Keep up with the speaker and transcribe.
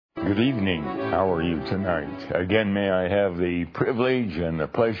Good evening. How are you tonight? Again, may I have the privilege and the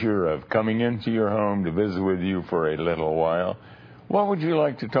pleasure of coming into your home to visit with you for a little while. What would you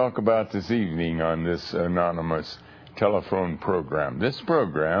like to talk about this evening on this anonymous telephone program? This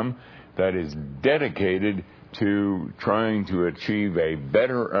program that is dedicated to trying to achieve a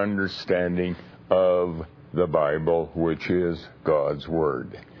better understanding of the Bible, which is God's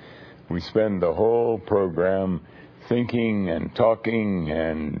Word. We spend the whole program thinking and talking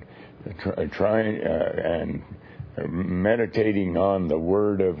and trying and meditating on the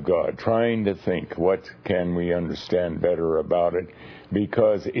Word of God, trying to think what can we understand better about it,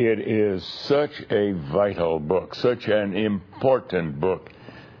 because it is such a vital book, such an important book.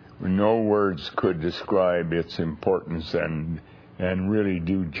 No words could describe its importance and really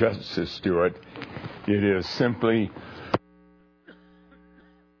do justice to it. It is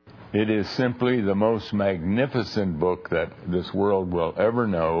simply the most magnificent book that this world will ever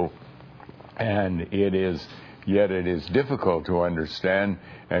know, and it is difficult to understand,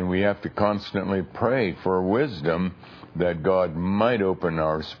 and we have to constantly pray for wisdom that God might open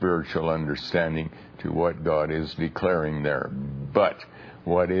our spiritual understanding to what God is declaring there. But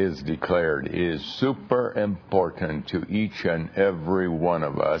what is declared is super important to each and every one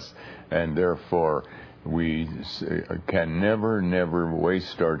of us, and therefore we can never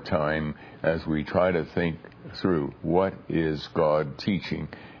waste our time as we try to think through what is God teaching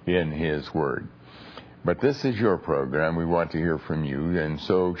in His Word. But this is your program. We want to hear from you, and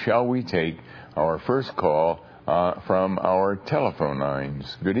so shall we take our first call from our telephone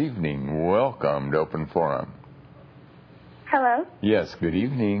lines. Good evening. Welcome to Open Forum. Hello? Yes, good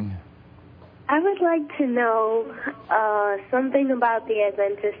evening. I would like to know something about the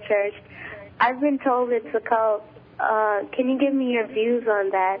Adventist Church. I've been told it's a cult. Can you give me your views on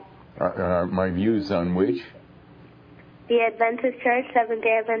that? My views on which? The Adventist Church,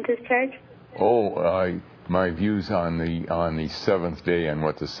 Seventh-day Adventist Church. My views on the Seventh Day and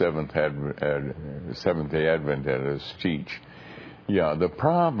what the Seventh-day Adventists teach. Yeah, the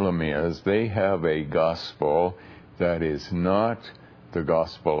problem is they have a gospel that is not the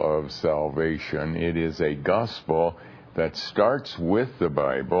gospel of salvation. It is a gospel that starts with the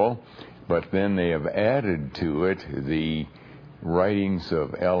Bible, but then they have added to it the writings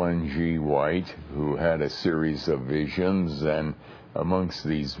of Ellen G. White, who had a series of visions, and amongst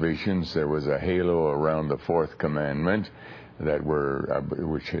these visions there was a halo around the fourth commandment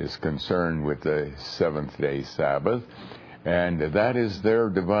which is concerned with the seventh-day Sabbath, and that is their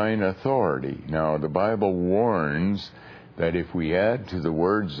divine authority. Now, the Bible warns that if we add to the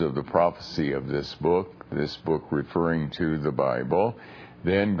words of the prophecy of this book referring to the Bible,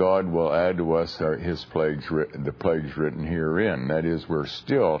 then God will add to us the plagues written herein. That is, we're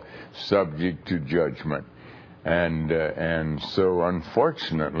still subject to judgment. And so,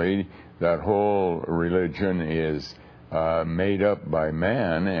 unfortunately, that whole religion is made up by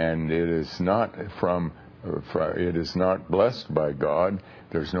man, and it is not blessed by God.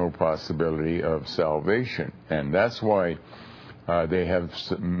 There's no possibility of salvation, and that's why they have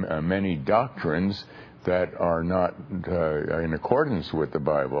many doctrines that are not in accordance with the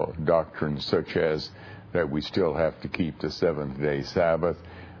Bible. Doctrines such as that we still have to keep the seventh-day Sabbath.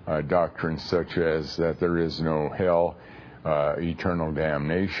 Doctrines such as that there is no hell, eternal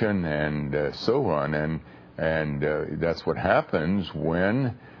damnation, and so on. And that's what happens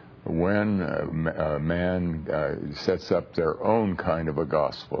when man sets up their own kind of a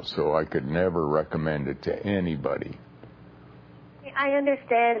gospel. So I could never recommend it to anybody. I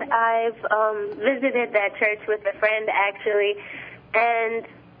understand. I've visited that church with a friend, actually, and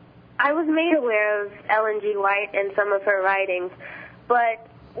I was made aware of Ellen G. White and some of her writings, but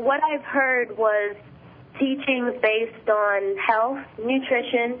what I've heard was teachings based on health,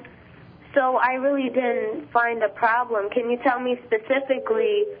 nutrition, so I really didn't find a problem. Can you tell me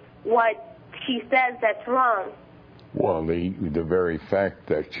specifically what she says that's wrong? Well, the very fact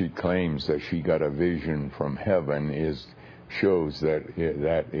that she claims that she got a vision from heaven shows that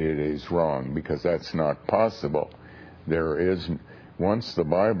it is wrong, because that's not possible. Once the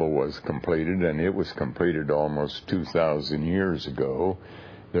Bible was completed, and it was completed almost 2,000 years ago,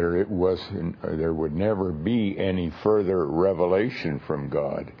 there would never be any further revelation from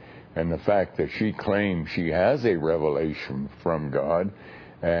God. And the fact that she claims she has a revelation from God,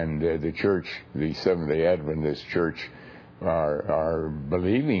 and the church, the Seventh-day Adventist Church, are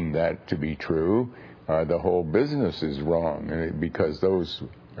believing that to be true, the whole business is wrong, because those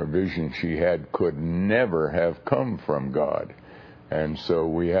visions she had could never have come from God. And so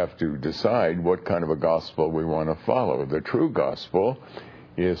we have to decide what kind of a gospel we want to follow. The true gospel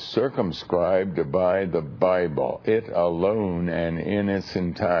is circumscribed by the Bible. It alone and in its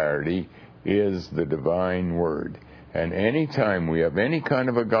entirety is the divine word. And any time we have any kind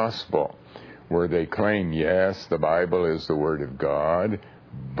of a gospel where they claim, yes, the Bible is the word of God,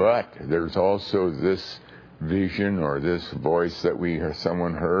 but there's also this vision or this voice that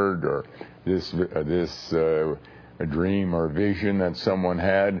someone heard, or this dream or vision that someone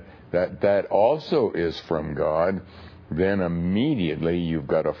had, that also is from God, then immediately you've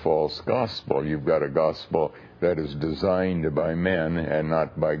got a false gospel. You've got a gospel that is designed by men and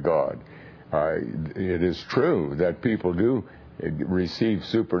not by God. It is true that people do receive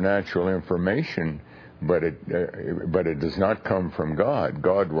supernatural information, but it does not come from God.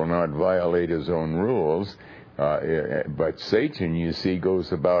 God will not violate his own rules. But Satan, you see,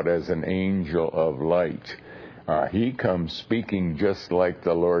 goes about as an angel of light. He comes speaking just like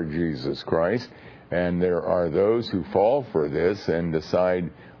the Lord Jesus Christ, and there are those who fall for this and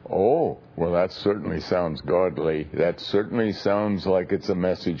decide, oh, well, that certainly sounds godly. That certainly sounds like it's a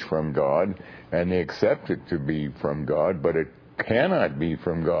message from God, and they accept it to be from God, but it cannot be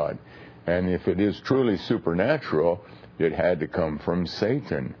from God. And if it is truly supernatural, it had to come from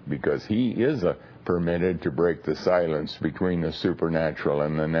Satan, because he is permitted to break the silence between the supernatural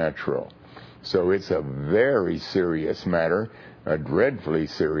and the natural. So it's a very serious matter, a dreadfully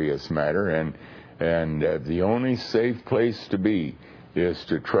serious matter, and the only safe place to be is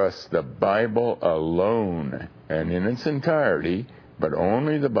to trust the Bible alone and in its entirety, but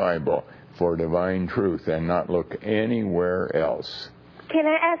only the Bible for divine truth, and not look anywhere else. Can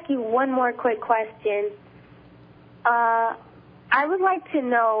I ask you one more quick question? I would like to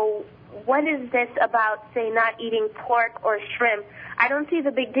know, what is this about, say, not eating pork or shrimp? I don't see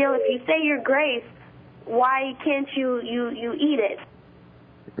the big deal. If you say your grace, why can't you eat it?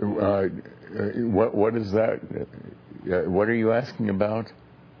 What is that? What are you asking about?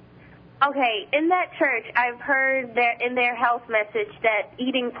 Okay, in that church, I've heard in their health message that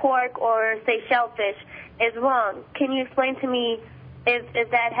eating pork or, say, shellfish is wrong. Can you explain to me if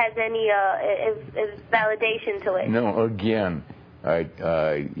that has any is validation to it? No, again,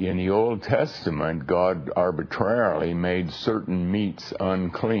 in the Old Testament, God arbitrarily made certain meats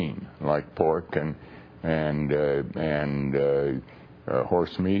unclean, like pork and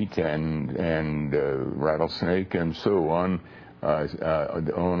horse meat and rattlesnake and so on.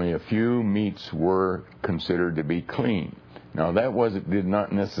 Only a few meats were considered to be clean. Now, did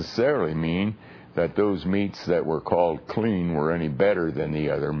not necessarily mean that those meats that were called clean were any better than the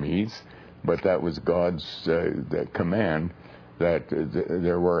other meats, but that was God's command that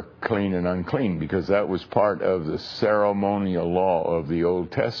there were clean and unclean, because that was part of the ceremonial law of the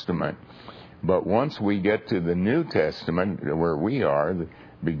Old Testament. But once we get to the New Testament, where we are,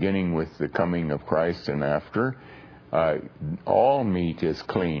 beginning with the coming of Christ and after, all meat is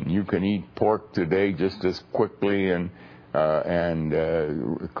clean. You can eat pork today just as quickly and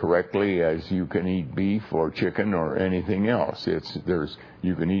correctly as you can eat beef or chicken or anything else.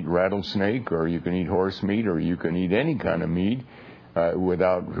 You can eat rattlesnake, or you can eat horse meat, or you can eat any kind of meat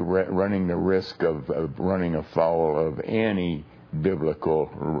without running the risk of running afoul of any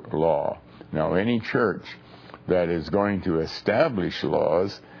biblical law. Now, any church that is going to establish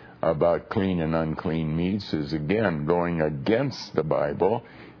laws about clean and unclean meats is, again, going against the Bible.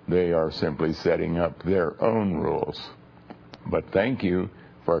 They are simply setting up their own rules. But thank you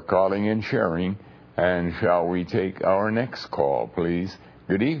for calling and sharing. And shall we take our next call, please?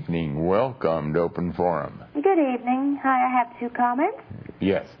 Good evening. Welcome to Open Forum. Good evening. Hi, I have 2 comments.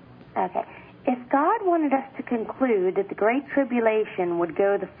 Yes. Okay. If God wanted us to conclude that the Great Tribulation would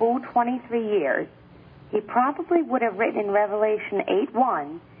go the full 23 years, he probably would have written in Revelation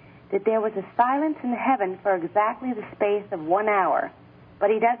 8:1 that there was a silence in heaven for exactly the space of 1 hour. But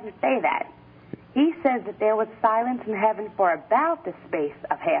he doesn't say that. He says that there was silence in heaven for about the space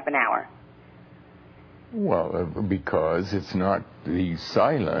of half an hour. Well, because it's not, the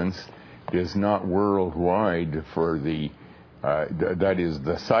silence is not worldwide for that is,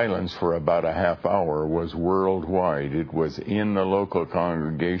 the silence for about a half hour was worldwide. It was in the local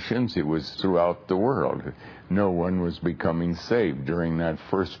congregations. It was throughout the world. No one was becoming saved during that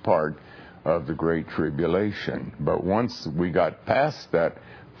first part of the Great Tribulation. But once we got past that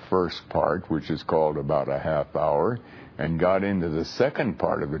first part, which is called about a half hour, and got into the second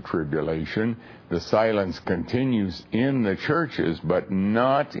part of the tribulation, the silence continues in the churches, but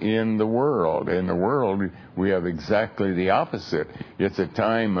not in the world. In the world, we have exactly the opposite. It's a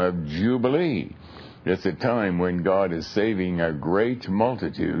time of jubilee. It's a time when God is saving a great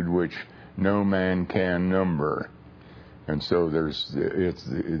multitude which no man can number. And so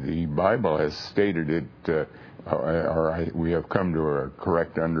the Bible has stated it, we have come to a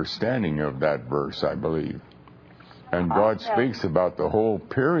correct understanding of that verse, I believe. And God speaks about the whole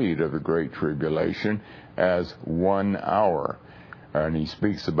period of the Great Tribulation as 1 hour. And he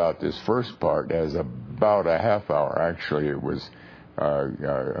speaks about this first part as about a half hour. Actually, it was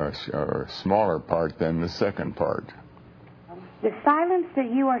a smaller part than the second part. The silence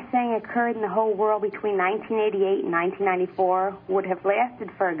that you are saying occurred in the whole world between 1988 and 1994 would have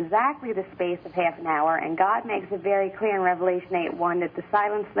lasted for exactly the space of half an hour, and God makes it very clear in Revelation 8:1 that the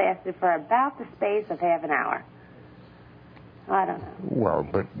silence lasted for about the space of half an hour. I don't know. Well,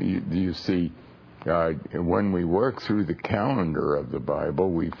 but you see, when we work through the calendar of the Bible,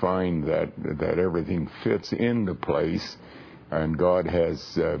 we find that everything fits into place, and God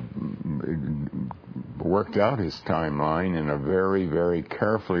has worked out his timeline in a very, very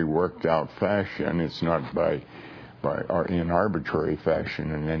carefully worked out fashion. It's not in arbitrary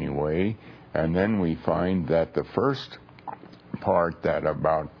fashion in any way. And then we find that the first part, that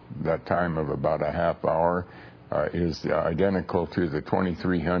time of about a half hour, is identical to the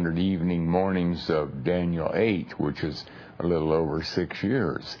 2300 evening mornings of Daniel 8, which is a little over 6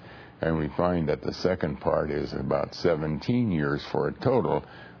 years. And we find that the second part is about 17 years for a total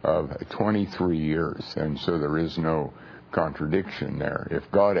of 23 years. And so there is no contradiction there. If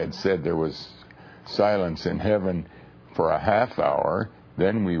God had said there was silence in heaven for a half hour,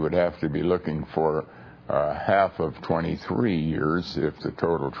 then we would have to be looking for half of 23 years if the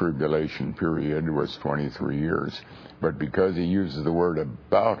total tribulation period was 23 years. But because he uses the word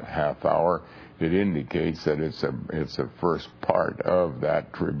about half hour, it indicates that it's a first part of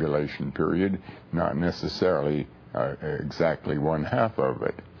that tribulation period, not necessarily exactly one half of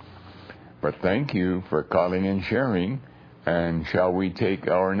it. But thank you for calling and sharing. And shall we take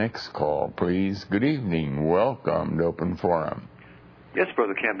our next call, please? Good evening. Welcome to Open Forum. Yes,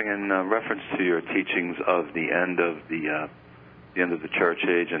 Brother Camping, in reference to your teachings of the end of the end of the church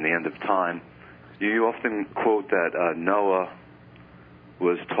age and the end of time, you often quote that Noah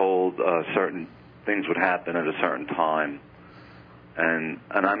was told certain things would happen at a certain time. And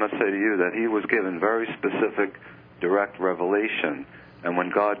I must say to you that he was given very specific, direct revelation. And when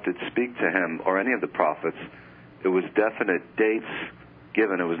God did speak to him, or any of the prophets, it was definite dates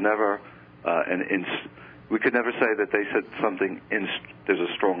given. It was never we could never say that they said something, there's a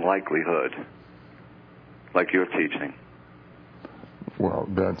strong likelihood, like you're teaching. Well,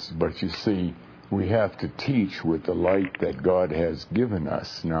 but you see, we have to teach with the light that God has given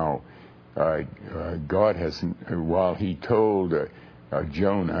us. Now, God has, while he told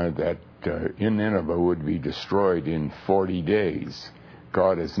Jonah that Nineveh would be destroyed in 40 days,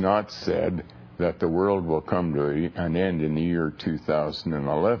 God has not said that the world will come to an end in the year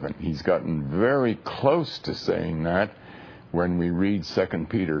 2011. He's gotten very close to saying that when we read 2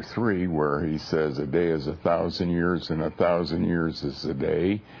 Peter 3, where he says a day is 1,000 years and 1,000 years is a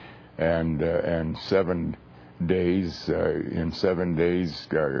day, and 7 days, in 7 days,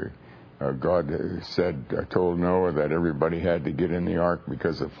 God told Noah that everybody had to get in the ark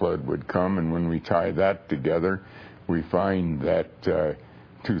because a flood would come. And when we tie that together, we find that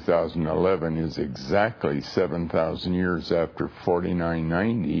 2011 is exactly 7,000 years after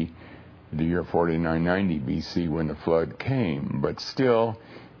 4990, the year 4990 BC, when the flood came. But still,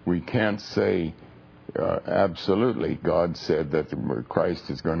 we can't say absolutely. God said that Christ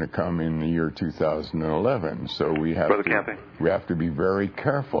is going to come in the year 2011. So we have to be very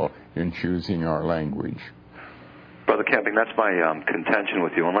careful in choosing our language. Brother Camping, that's my contention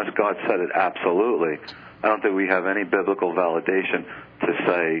with you. Unless God said it absolutely, I don't think we have any biblical validation to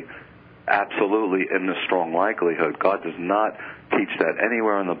say absolutely in the strong likelihood. God does not teach that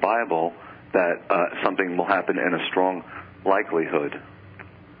anywhere in the Bible that something will happen in a strong likelihood.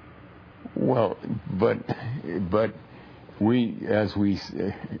 Well, but what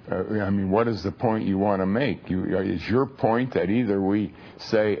is the point you want to make? Is your point that either we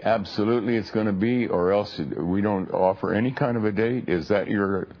say absolutely it's going to be, or else we don't offer any kind of a date? Is that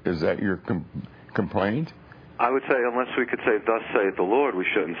your complaint? I would say unless we could say, "Thus saith the Lord," we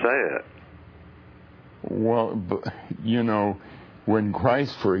shouldn't say it. Well, when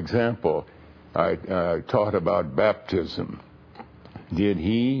Christ, for example, taught about baptism, did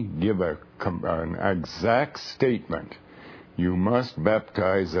he give an exact statement? You must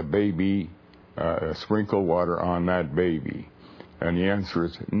baptize a baby, sprinkle water on that baby. And the answer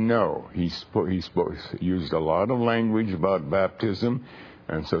is no. He used a lot of language about baptism,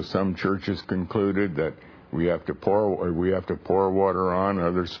 and so some churches concluded that we have to pour water on,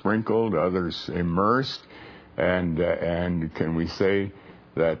 others sprinkled, others immersed, and can we say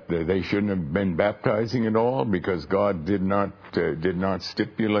that they shouldn't have been baptizing at all because God did not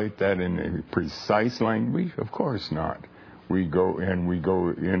stipulate that in a precise language? Of course not. We go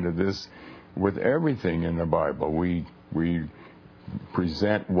into this with everything in the Bible. We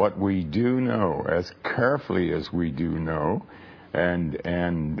present what we do know as carefully as we do know, and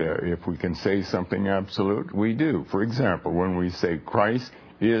if we can say something absolute, we do. For example, when we say Christ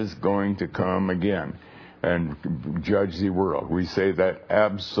is going to come again and judge the world, we say that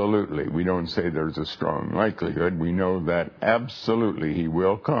absolutely. We don't say there's a strong likelihood. We know that absolutely he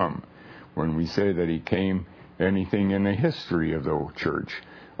will come. When we say that he came, anything in the history of the church,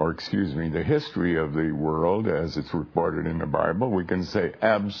 the history of the world as it's reported in the Bible, we can say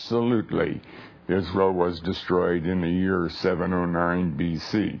absolutely Israel was destroyed in the year 709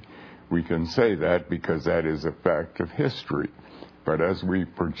 BC. We can say that because that is a fact of history. But as we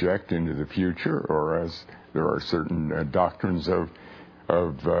project into the future, or as there are certain doctrines of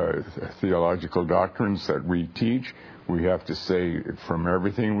theological doctrines that we teach, we have to say from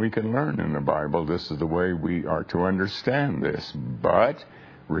everything we can learn in the Bible, this is the way we are to understand this. But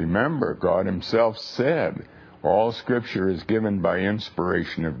remember, God himself said, all Scripture is given by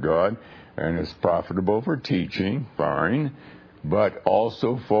inspiration of God and is profitable for teaching, fine, but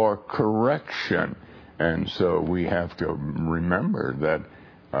also for correction. And so we have to remember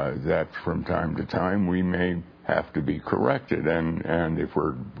that from time to time we may have to be corrected. And if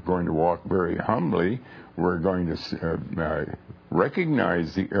we're going to walk very humbly, we're going to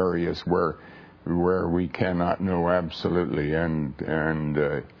recognize the areas where we cannot know absolutely, and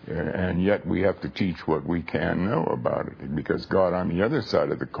yet we have to teach what we can know about it, because God on the other side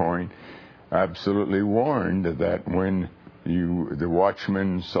of the coin absolutely warned that when the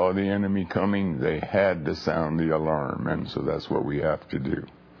watchmen saw the enemy coming, they had to sound the alarm, and so that's what we have to do.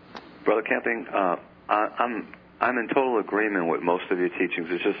 Brother Camping, I'm in total agreement with most of your teachings.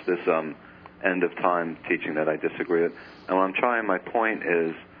 It's just this end of time teaching that I disagree with. And what I'm trying, my point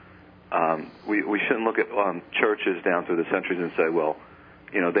is, we shouldn't look at churches down through the centuries and say, well,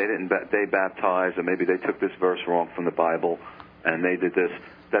 they baptized, and maybe they took this verse wrong from the Bible, and they did this.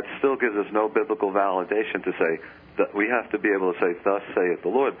 That still gives us no biblical validation to say that we have to be able to say, thus saith the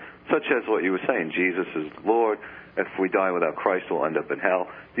Lord, such as what you were saying, Jesus is Lord. If we die without Christ, we'll end up in hell.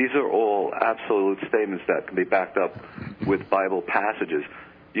 These are all absolute statements that can be backed up with Bible passages.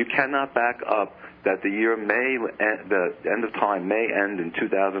 You cannot back up that the end of time may end in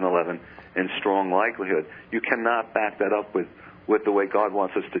 2011 in strong likelihood. You cannot back that up with the way God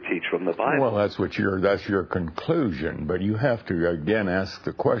wants us to teach from the Bible. Well, that's your conclusion, but you have to again ask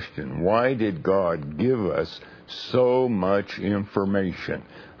the question, why did God give us so much information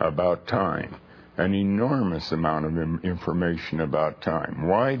about time? An enormous amount of information about time.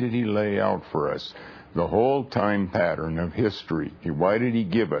 Why did he lay out for us the whole time pattern of history? Why did he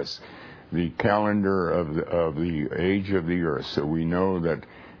give us the calendar of the age of the earth, so we know that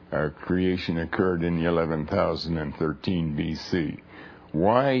creation occurred in the 11,013 BC?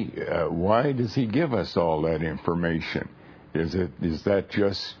 Why does he give us all that information? Is that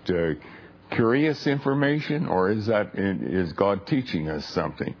just curious information, or is God teaching us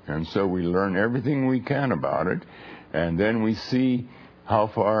something? And so we learn everything we can about it, and then we see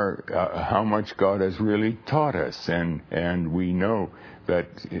how much God has really taught us, and we know that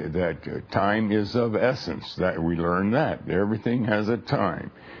time is of essence. That we learn that everything has a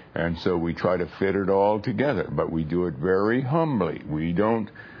time, and so we try to fit it all together. But we do it very humbly. We don't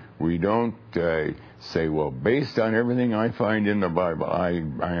say, well, based on everything I find in the Bible, I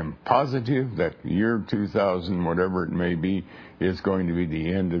am positive that year 2000, whatever it may be, is going to be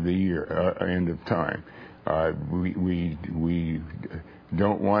the end of the year, end of time. We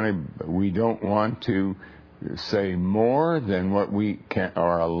don't want to say more than what we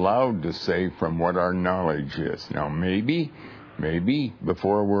are allowed to say from what our knowledge is. Now, maybe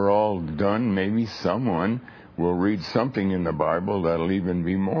before we're all done, maybe someone will read something in the Bible that'll even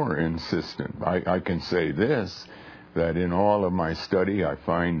be more insistent. I can say this, that in all of my study, I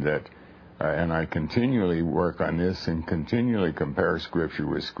find that, and I continually work on this and continually compare Scripture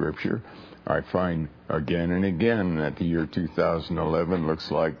with Scripture, I find again and again that the year 2011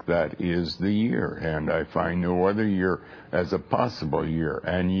 looks like that is the year, and I find no other year as a possible year.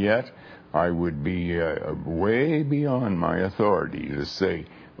 And yet, I would be way beyond my authority to say,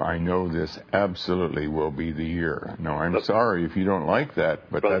 I know this absolutely will be the year. Now, I'm sorry if you don't like that,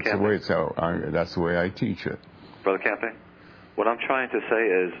 but that's the way I teach it. Brother Camping, what I'm trying to say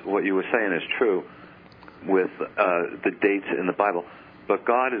is what you were saying is true with the dates in the Bible. But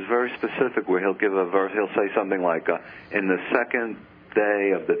God is very specific where he'll give a verse. He'll say something like, in the second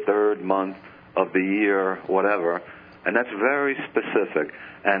day of the third month of the year, whatever, And that's very specific.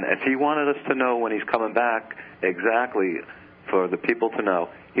 And if he wanted us to know when he's coming back exactly for the people to know,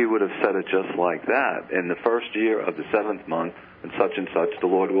 he would have said it just like that. In the first year of the 7th month, and such, the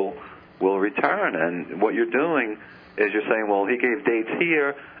Lord will return. And what you're doing is you're saying, well, he gave dates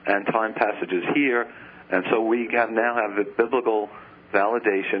here and time passages here, and so we now have the biblical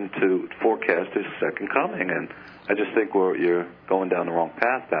validation to forecast his second coming. And I just think you're going down the wrong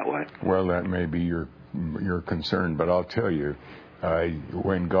path that way. Well, that may be your concern, but I'll tell you,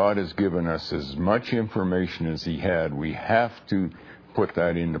 when God has given us as much information as he had, we have to put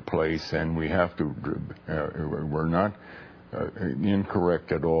that into place, and we have to, we're not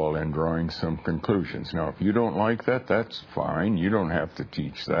incorrect at all in drawing some conclusions. Now, if you don't like that, that's fine. You don't have to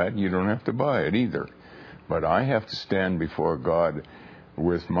teach that. You don't have to buy it either. But I have to stand before God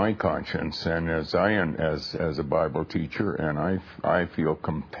with my conscience, and as a Bible teacher, and I feel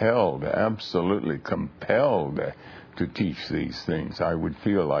compelled, absolutely compelled, to teach these things. I would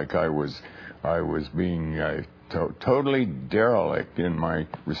feel like I was being totally derelict in my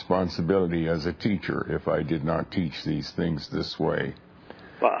responsibility as a teacher if I did not teach these things this way.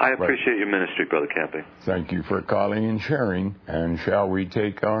 Well, I appreciate your ministry, Brother Camping. Thank you for calling and sharing. And shall we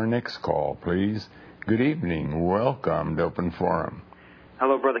take our next call, please? Good evening. Welcome to Open Forum.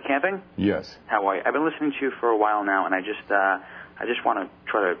 Hello, Brother Camping? Yes. How are you? I've been listening to you for a while now, and I just want to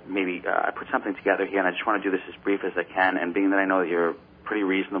try to maybe put something together here, and I just want to do this as brief as I can. And being that I know that you're pretty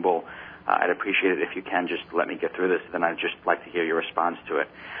reasonable, I'd appreciate it if you can just let me get through this, then I'd just like to hear your response to it.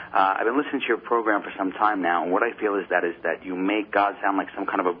 I've been listening to your program for some time now, and what I feel is that you make God sound like some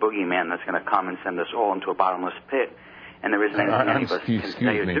kind of a boogeyman that's going to come and send us all into a bottomless pit, and there isn't anything any of us can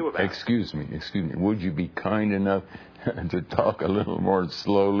say or do about it. Excuse me. Would you be kind enough to talk a little more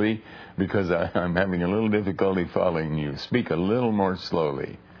slowly? Because I'm having a little difficulty following you. Speak a little more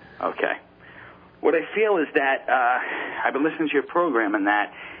slowly. Okay. What I feel is that I've been listening to your program, and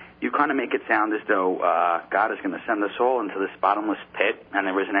that you kind of make it sound as though God is going to send us all into this bottomless pit, and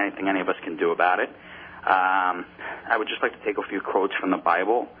there isn't anything any of us can do about it. I would just like to take a few quotes from the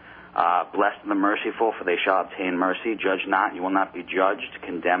Bible. Blessed are the merciful, for they shall obtain mercy. Judge not, you will not be judged.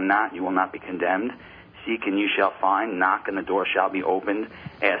 Condemn not, you will not be condemned. Seek and you shall find. Knock and the door shall be opened.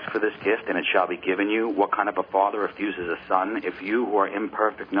 Ask for this gift and it shall be given you. What kind of a father refuses a son? If you who are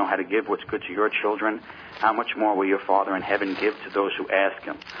imperfect know how to give what's good to your children, how much more will your Father in heaven give to those who ask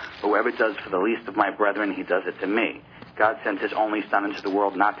him? Whoever does for the least of my brethren, he does it to me. God sent his only Son into the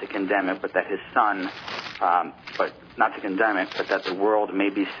world not to condemn it, but that his Son, but not to condemn it, but that the world may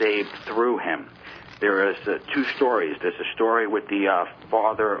be saved through him. There is two stories. There's a story with the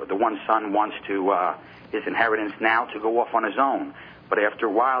father, the one son wants to his inheritance now to go off on his own. But after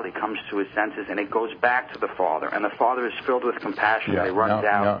a while, he comes to his senses, and it goes back to the father. And the father is filled with compassion. Yeah, he runs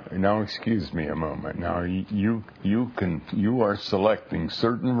out. Now, excuse me a moment. Now, you are selecting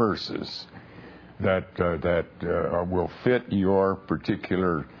certain verses that will fit your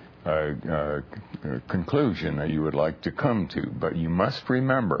particular conclusion that you would like to come to. But you must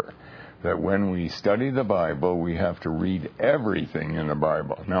remember that when we study the Bible, we have to read everything in the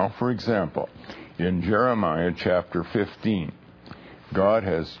Bible. Now, for example, in Jeremiah chapter 15, God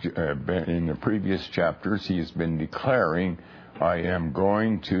has been, in the previous chapters, he has been declaring, I am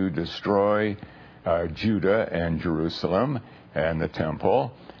going to destroy Judah and Jerusalem and the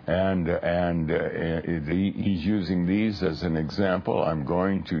temple, and he's using these as an example. I'm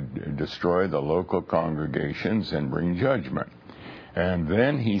going to destroy the local congregations and bring judgment. And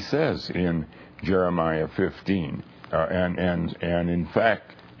then he says in Jeremiah 15, and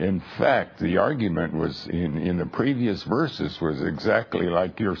in fact, the argument was in the previous verses was exactly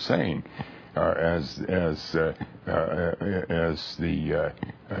like you're saying, as the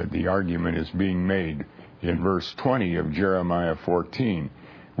argument is being made in verse 20 of Jeremiah 14.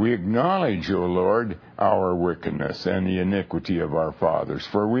 We acknowledge, O Lord, our wickedness and the iniquity of our fathers,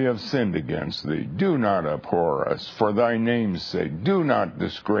 for we have sinned against thee. Do not abhor us, for thy name's sake. Do not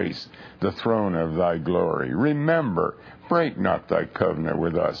disgrace the throne of thy glory. Remember, break not thy covenant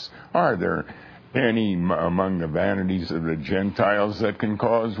with us. Are there any among the vanities of the Gentiles that can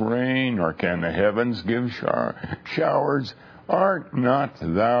cause rain, or can the heavens give showers? Art not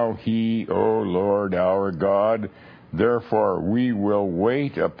thou he, O Lord our God? Therefore we will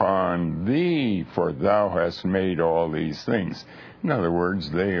wait upon thee, for thou hast made all these things. In other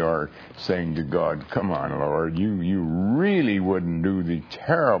words, they are saying to God, come on, Lord, you really wouldn't do the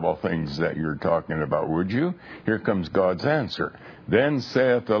terrible things that you're talking about, would you? Here comes God's answer. Then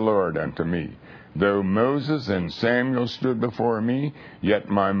saith the Lord unto me, though Moses and Samuel stood before me, yet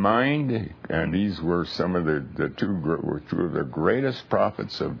my mind, and these were some of two of the greatest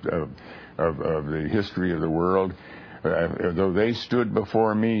prophets of the history of the world, Though they stood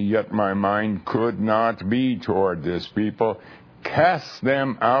before me, yet my mind could not be toward this people. Cast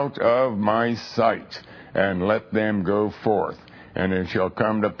them out of my sight, and let them go forth. And it shall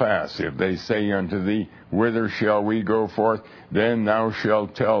come to pass, if they say unto thee, Whither shall we go forth? Then thou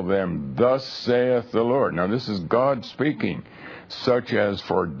shalt tell them, Thus saith the Lord. Now this is God speaking. Such as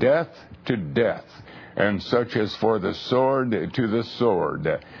for death to death, and such as for the sword to the sword,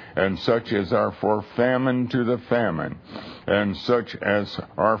 and such as are for famine to the famine, and such as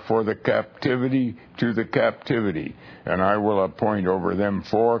are for the captivity to the captivity. And I will appoint over them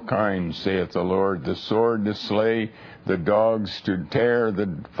 4 kinds, saith the Lord, the sword to slay, the dogs to tear,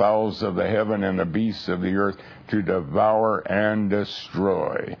 the fowls of the heaven, and the beasts of the earth to devour and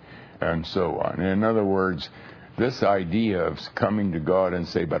destroy, and so on. In other words, this idea of coming to God and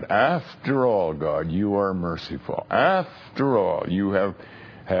say, but after all, God, you are merciful. After all, you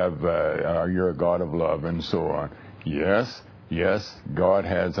you're a God of love, and so on. Yes, God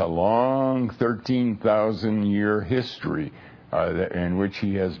has a long 13,000-year history in which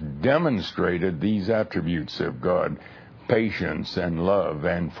he has demonstrated these attributes of God: patience and love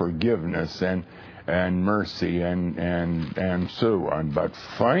and forgiveness and mercy and so on. But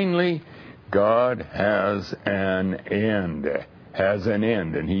finally, God has an end,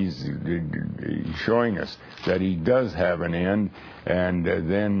 and he's showing us that he does have an end, and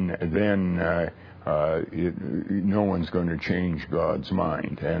then no one's going to change God's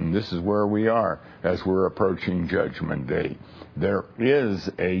mind. And this is where we are as we're approaching Judgment Day. There is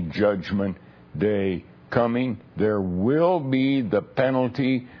a Judgment Day coming. There will be the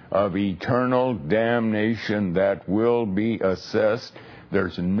penalty of eternal damnation that will be assessed.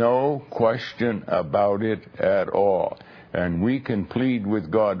 There's no question about it at all. And we can plead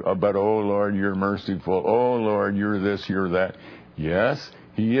with God about, oh, Lord, you're merciful. Oh, Lord, you're this, you're that. Yes,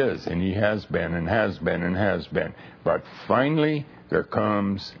 he is, and he has been and has been and has been. But finally, there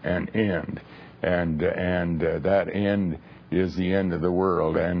comes an end. And that end is the end of the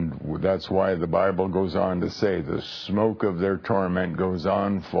world. And that's why the Bible goes on to say the smoke of their torment goes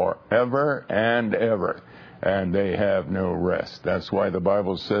on forever and ever, and they have no rest. That's why the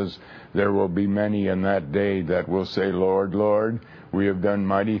Bible says there will be many in that day that will say, Lord, Lord, we have done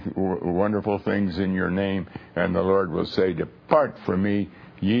mighty wonderful things in your name. And the Lord will say, depart from me,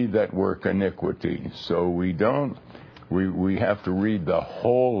 ye that work iniquity. So we have to read the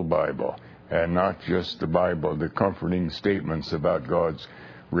whole Bible, and not just the Bible, the comforting statements about God's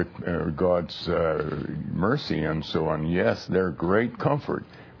mercy and so on. Yes, they're great comfort,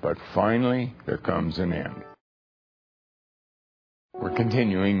 but finally there comes an end. We're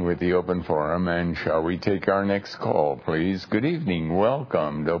continuing with the Open Forum, and shall we take our next call, please? Good evening.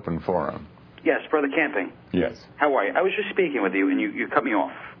 Welcome to Open Forum. Yes, Brother Camping. Yes. How are you? I was just speaking with you, and you cut me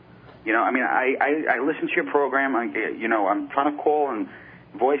off. You know, I mean, I listen to your program. I'm trying to call and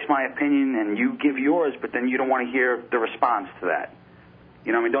voice my opinion, and you give yours, but then you don't want to hear the response to that.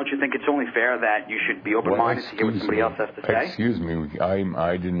 You know, I mean, don't you think it's only fair that you should be open-minded to hear what somebody else has to say? Excuse me,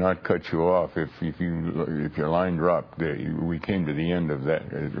 I did not cut you off. If your line dropped, we came to the end of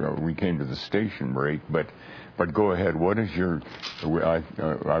that. We came to the station break, but go ahead. What is your? I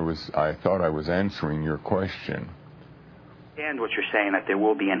thought I was answering your question. I understand what you're saying, that there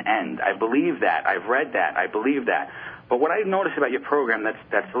will be an end. I believe that. I've read that. I believe that. But what I noticed about your program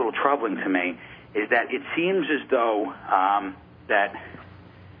that's a little troubling to me is that it seems as though that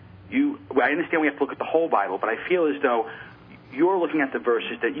I understand we have to look at the whole Bible, but I feel as though you're looking at the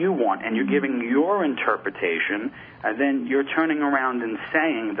verses that you want, and you're giving your interpretation, and then you're turning around and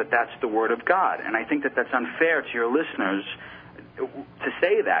saying that that's the Word of God. And I think that that's unfair to your listeners to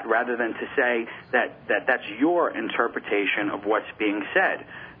say that, rather than to say that that's your interpretation of what's being said.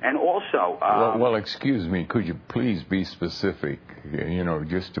 And also... well, excuse me, could you please be specific? You know,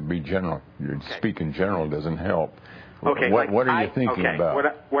 just to be general. Okay. Speak in general doesn't help. Okay. What are you thinking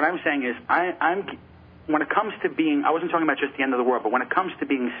about? What I'm saying is, I'm when it comes to being, I wasn't talking about just the end of the world, but when it comes to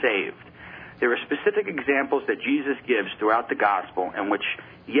being saved, there are specific examples that Jesus gives throughout the gospel in which,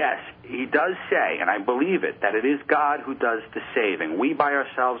 yes, he does say, and I believe it, that it is God who does the saving. We by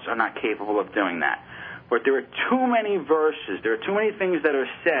ourselves are not capable of doing that. But there are too many verses, there are too many things that are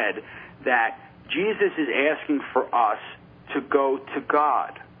said that Jesus is asking for us to go to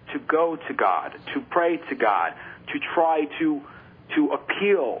God, to pray to God, to try to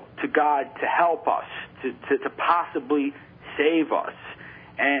appeal to God to help us, to possibly save us.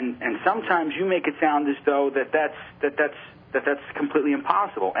 And sometimes you make it sound as though that's completely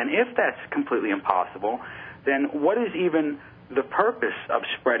impossible. And if that's completely impossible, then what is even the purpose of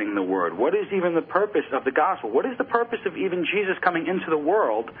spreading the word? What is even the purpose of the gospel? What is the purpose of even Jesus coming into the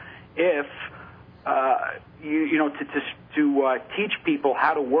world if to teach people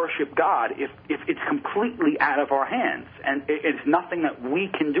how to worship God if it's completely out of our hands, and it's nothing that we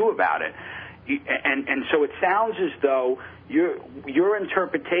can do about it. And so it sounds as though your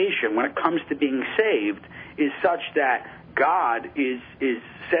interpretation when it comes to being saved is such that God is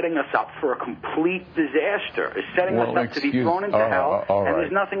setting us up for a complete disaster, is setting us up to be thrown into hell, and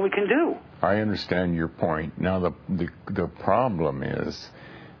there's nothing we can do. I understand your point. Now, the problem is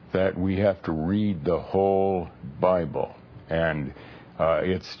that we have to read the whole Bible. And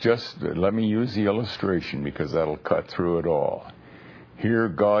it's just, let me use the illustration because that'll cut through it all. Here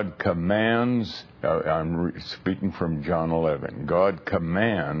God commands, I'm speaking from John 11, God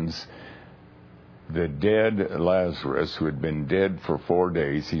commands the dead Lazarus, who had been dead for 4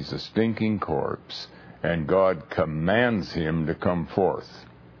 days, he's a stinking corpse, and God commands him to come forth.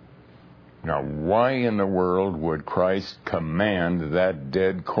 Now, why in the world would Christ command that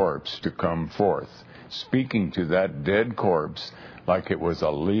dead corpse to come forth, speaking to that dead corpse like it was a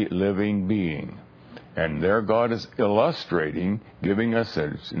living being? And there God is illustrating, giving us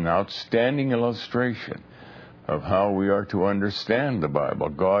an outstanding illustration of how we are to understand the Bible.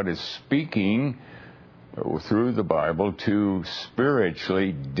 God is speaking through the Bible to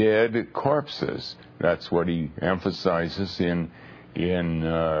spiritually dead corpses. That's what he emphasizes in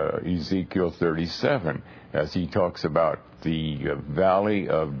Ezekiel 37, as he talks about the valley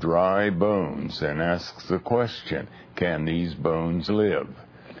of dry bones and asks the question, can these bones live?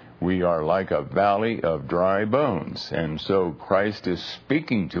 We are like a valley of dry bones, and so Christ is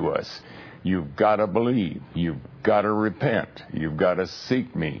speaking to us. You've got to believe. You've got to repent. You've got to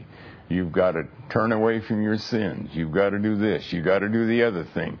seek me. You've got to turn away from your sins. You've got to do this. You've got to do the other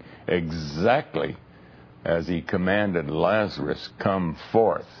thing. Exactly as he commanded Lazarus, come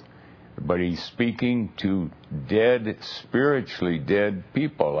forth. But he's speaking to dead, spiritually dead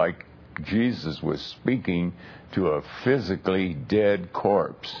people, like Jesus was speaking to a physically dead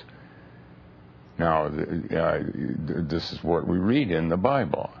corpse. Now, this is what we read in the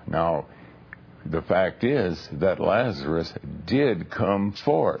Bible. Now, the fact is that Lazarus did come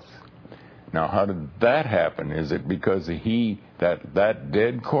forth. Now, how did that happen? Is it because that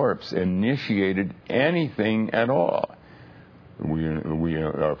dead corpse initiated anything at all? We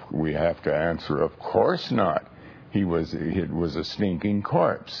have to answer, of course not. It was a stinking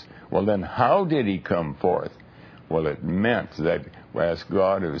corpse. Well, then how did he come forth? Well, it meant that as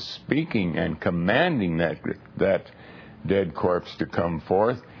God is speaking and commanding that dead corpse to come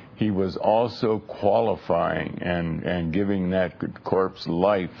forth, he was also qualifying and giving that corpse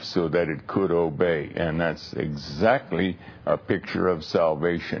life so that it could obey. And that's exactly a picture of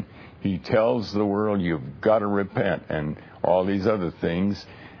salvation. He tells the world, you've got to repent and all these other things.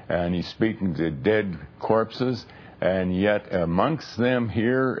 And he's speaking to dead corpses. And yet amongst them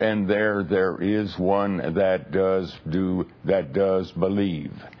here and there is one that does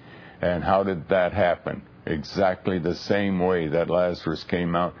believe. And how did that happen? Exactly the same way that Lazarus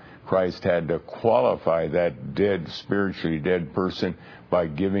came out. Christ had to qualify that dead, spiritually dead person by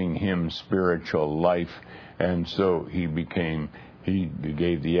giving him spiritual life. And so he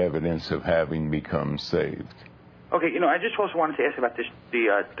gave the evidence of having become saved. Okay, I just also wanted to ask about this,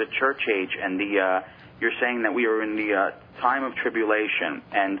 the church age, and you're saying that we are in the time of tribulation,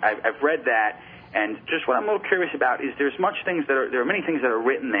 and I've read that, and just what I'm a little curious about is there are many things that are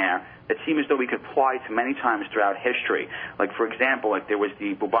written there that seem as though we could apply to many times throughout history. Like, for example, there was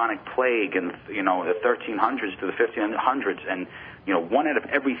the bubonic plague in the 1300s to the 1500s, and 1 out of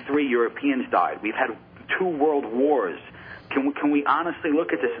every 3 Europeans died. We've had 2 world wars. Can we honestly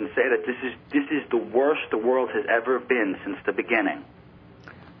look at this and say that this is the worst the world has ever been since the beginning?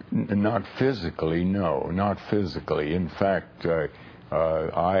 Not physically, no, not physically. In fact, I,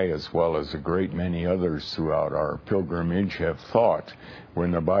 as well as a great many others throughout our pilgrimage, have thought,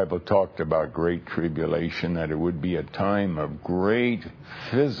 when the Bible talked about great tribulation, that it would be a time of great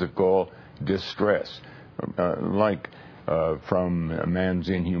physical distress, from man's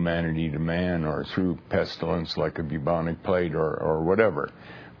inhumanity to man, or through pestilence like a bubonic plague or whatever.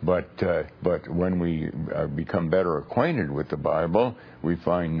 But when we become better acquainted with the Bible, we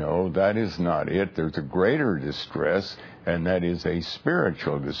find, no, that is not it. There's a greater distress, and that is a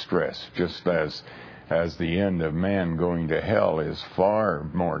spiritual distress, just as the end of man going to hell is far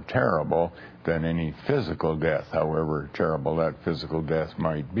more terrible than any physical death, however terrible that physical death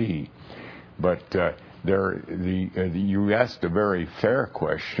might be. But you asked a very fair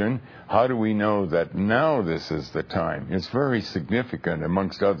question. How do we know that now this is the time? It's very significant,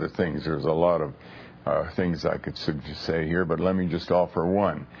 amongst other things. There's a lot of things I could say here, but let me just offer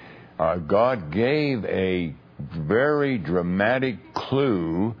one. God gave a very dramatic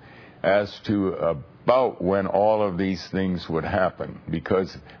clue as to about when all of these things would happen,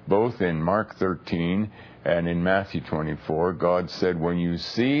 because both in Mark 13 and in Matthew 24, God said, when you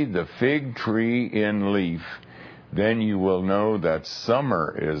see the fig tree in leaf, then you will know that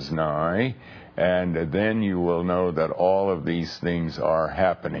summer is nigh, and then you will know that all of these things are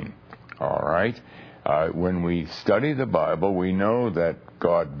happening. All right? When we study the Bible, we know that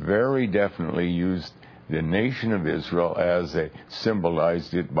God very definitely used the nation of Israel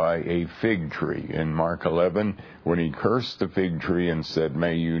symbolized it by a fig tree. In Mark 11, when he cursed the fig tree and said,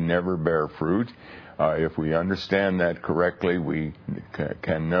 may you never bear fruit, if we understand that correctly, we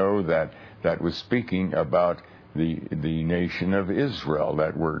can know that that was speaking about the nation of Israel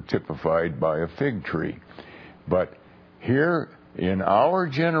that were typified by a fig tree. But here in our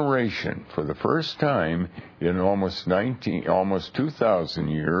generation, for the first time in almost 2,000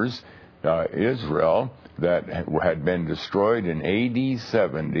 years, Israel, that had been destroyed in AD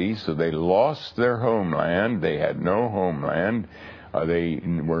 70, so they lost their homeland. They had no homeland. They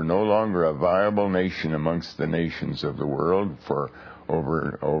were no longer a viable nation amongst the nations of the world for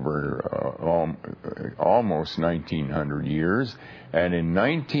over almost 1,900 years. And in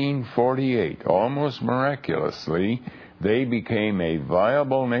 1948, almost miraculously, they became a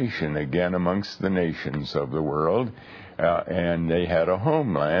viable nation again amongst the nations of the world, and they had a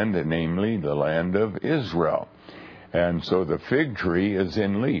homeland, namely the land of Israel. And so the fig tree is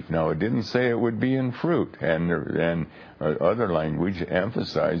in leaf. Now, it didn't say it would be in fruit, and other language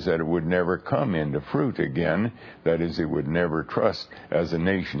emphasized that it would never come into fruit again. That is, it would never trust as a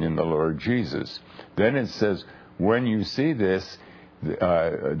nation in the Lord Jesus. Then it says, when you see this,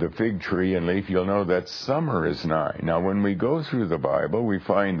 the fig tree and leaf, you'll know that summer is nigh. Now, when we go through the Bible, we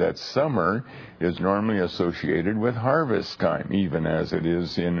find that summer is normally associated with harvest time, even as it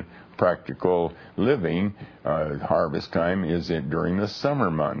is in practical living. Harvest time is during the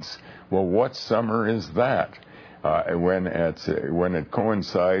summer months. Well, what summer is that? When it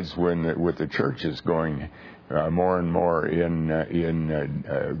coincides with the churches going more and more in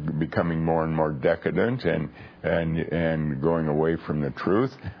becoming more and more decadent and going away from the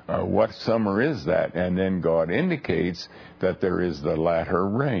truth. What summer is that? And then God indicates that there is the latter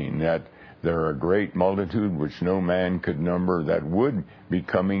rain, that there are a great multitude which no man could number that would be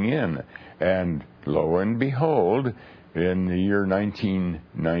coming in. And lo and behold, in the year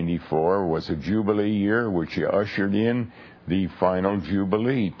 1994 was a Jubilee year which ushered in the final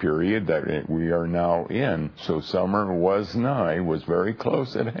Jubilee period that we are now in. So summer was nigh, was very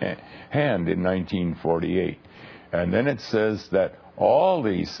close at hand in 1948. And then it says that all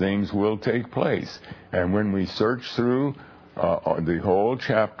these things will take place. And when we search through the whole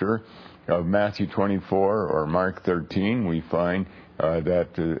chapter of Matthew 24 or Mark 13, we find that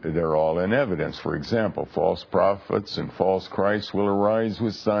they're all in evidence. For example, false prophets and false Christs will arise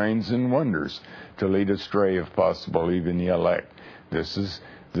with signs and wonders to lead astray, if possible, even the elect. This is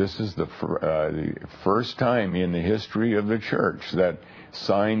the first time in the history of the church that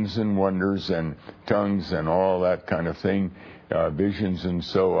signs and wonders and tongues and all that kind of thing, visions and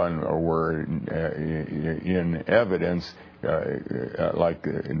so on, were in evidence like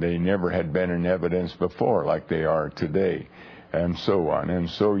they never had been in evidence before, like they are today, and so on. And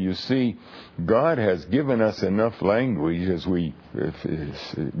so you see, God has given us enough language as we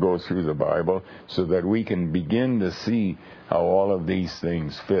go through the Bible so that we can begin to see how all of these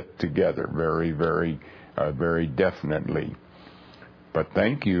things fit together very, very, very definitely. But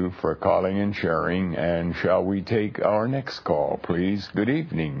thank you for calling and sharing. And shall we take our next call, please? Good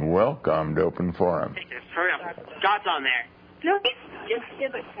evening. Welcome to Open Forum. Hurry up. God's on there. No, just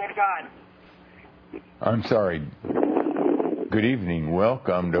give it to God. I'm sorry. Good evening.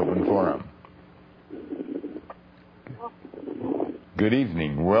 Welcome to Open Forum. Good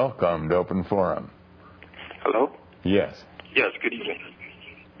evening. Welcome to Open Forum. Hello? Yes. Yes, good evening.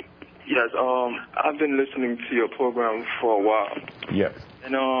 Yes, I've been listening to your program for a while. Yes.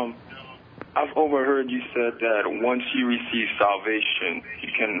 And I've overheard you said that once you receive salvation, you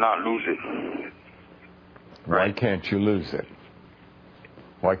cannot lose it. Why can't you lose it?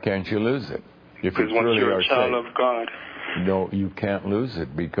 Why can't you lose it? If because once you're a child of God. No, you can't lose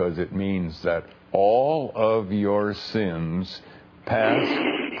it, because it means that all of your sins,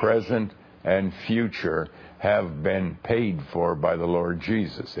 past, present, and future, have been paid for by the Lord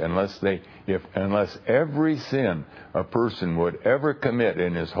Jesus. Unless every sin a person would ever commit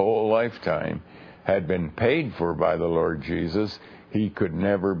in his whole lifetime had been paid for by the Lord Jesus, he could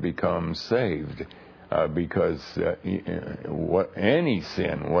never become saved. Because any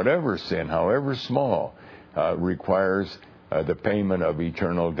sin, whatever sin, however small, requires the payment of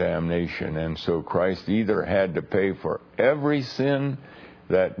eternal damnation. And so Christ either had to pay for every sin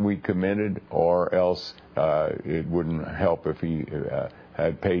that we committed, or else it wouldn't help if he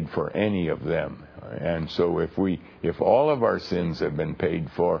had paid for any of them. And so if all of our sins have been paid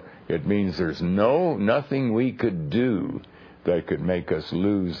for, it means there's nothing we could do that could make us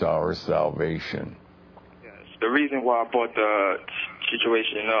lose our salvation. Yes. The reason why I brought the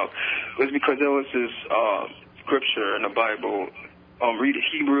situation up was because there was this scripture in the Bible. Read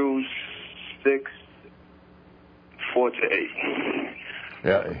Hebrews 6:4-8.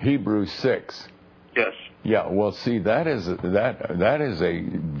 Yeah, Hebrews 6. Yes. Yeah, well, see, that is a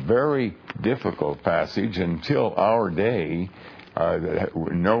very difficult passage. Until our day,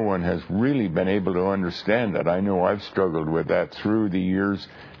 no one has really been able to understand that. I know I've struggled with that through the years,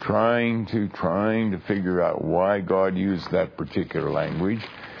 trying to figure out why God used that particular language.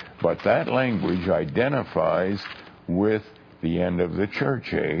 But that language identifies with the end of the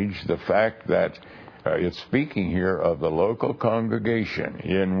church age, the fact that it's speaking here of the local congregation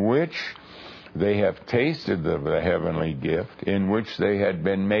in which they have tasted of the heavenly gift, in which they had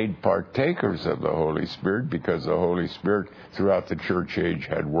been made partakers of the Holy Spirit, because the Holy Spirit throughout the church age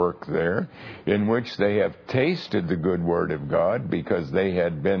had worked there, in which they have tasted the good word of God, because they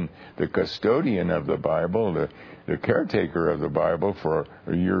had been the custodian of the Bible, the caretaker of the Bible for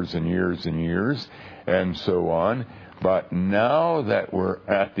years and years and years, and so on. But now that we're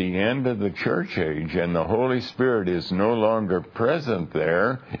at the end of the church age and the Holy Spirit is no longer present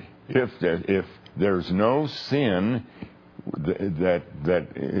there, if there's no sin that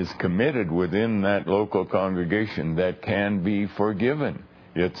is committed within that local congregation that can be forgiven,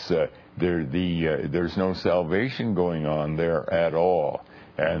 there's no salvation going on there at all.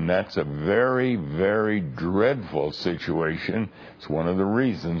 And that's a very, very dreadful situation. It's one of the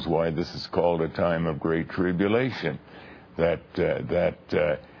reasons why this is called a time of great tribulation. That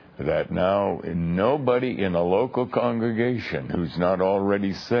now nobody in a local congregation who's not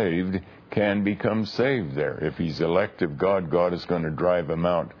already saved can become saved there. If he's elect of God, God is going to drive him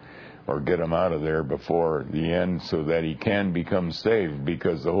out or get him out of there before the end so that he can become saved,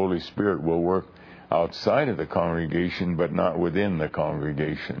 because the Holy Spirit will work outside of the congregation but not within the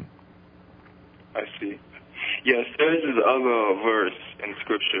congregation. I see. Yes, there is this other verse in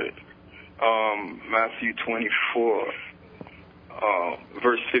Scripture, Matthew 24,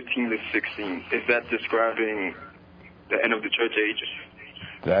 verse 15-16. Is that describing the end of the church age?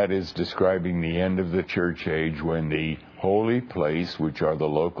 That is describing the end of the church age, when the holy place, which are the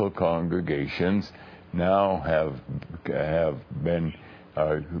local congregations, now have been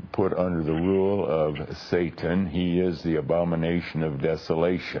put under the rule of Satan. He is the abomination of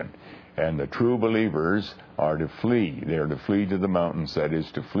desolation. And the true believers are to flee. They are to flee to the mountains, that is,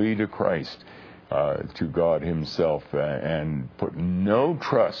 to flee to Christ, to God himself, and put no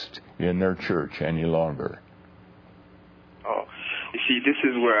trust in their church any longer. Oh, you see, this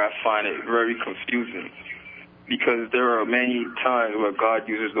is where I find it very confusing, because there are many times where God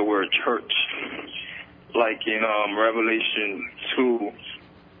uses the word church, like in Revelation 2,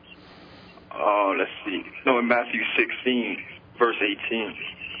 in Matthew 16, verse 18.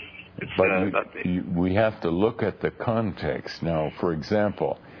 We have to look at the context. Now, for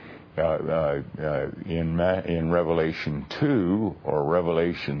example, in Revelation 2 or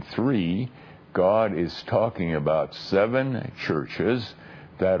Revelation 3, God is talking about 7 churches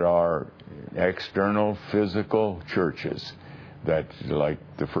that are external physical churches, that like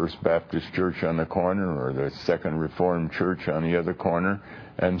the First Baptist Church on the corner or the Second Reformed Church on the other corner,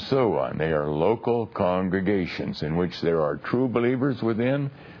 and so on. They are local congregations in which there are true believers within,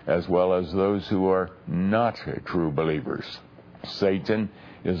 as well as those who are not true believers. Satan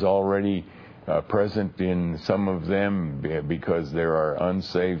is already present in some of them because there are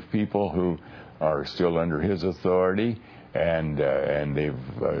unsaved people who are still under his authority, and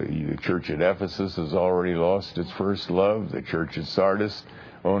the church at Ephesus has already lost its first love. The church at Sardis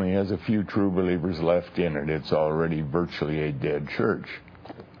only has a few true believers left in it. It's already virtually a dead church.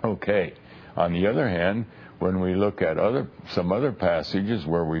 Okay. On the other hand, when we look at some other passages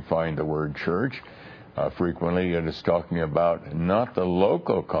where we find the word church, frequently it is talking about not the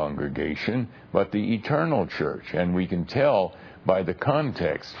local congregation, but the eternal church. And we can tell by the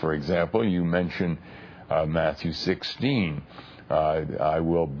context. For example, you mentioned Matthew 16. I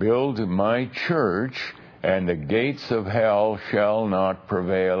will build my church, and the gates of hell shall not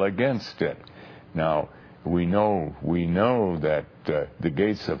prevail against it. Now, we know that the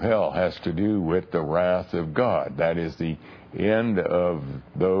gates of hell has to do with the wrath of God. That is the end of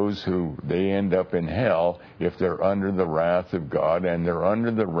those who they end up in hell if they're under the wrath of God, and they're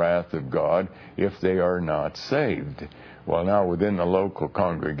under the wrath of God if they are not saved. Well, now within the local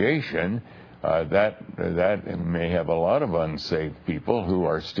congregation, that may have a lot of unsaved people who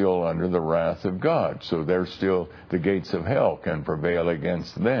are still under the wrath of God. So they're still, the gates of hell can prevail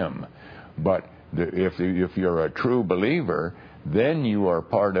against them. But if you're a true believer, then you are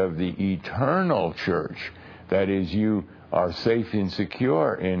part of the eternal church. That is, you are safe and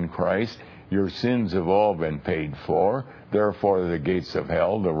secure in Christ. Your sins have all been paid for. Therefore, the gates of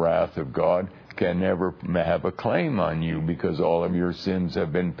hell, the wrath of God, can never have a claim on you because all of your sins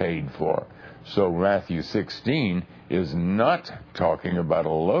have been paid for. So Matthew 16 is not talking about a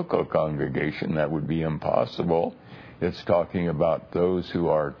local congregation. That would be impossible. It's talking about those who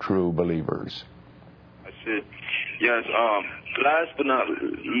are true believers. I see. Yes. Last but not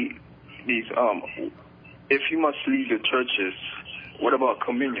least, if you must leave your churches, what about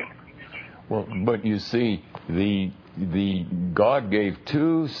communion? Well, but you see, the God gave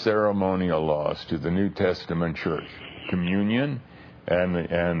two ceremonial laws to the New Testament church: communion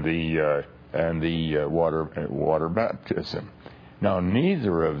and the water baptism. Now,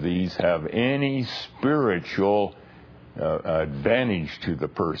 neither of these have any spiritual advantage to the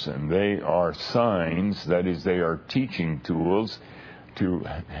person. They are signs, that is, they are teaching tools to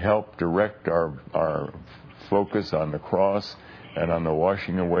help direct our focus on the cross and on the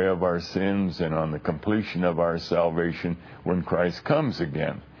washing away of our sins and on the completion of our salvation when Christ comes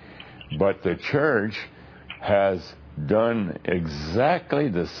again. But the church has done exactly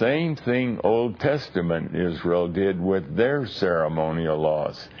the same thing Old Testament Israel did with their ceremonial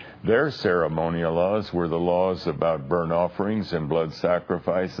laws. Their ceremonial laws were the laws about burnt offerings and blood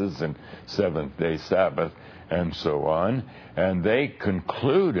sacrifices and seventh-day Sabbath and so on. And they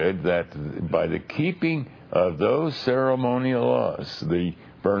concluded that by the keeping of those ceremonial laws, the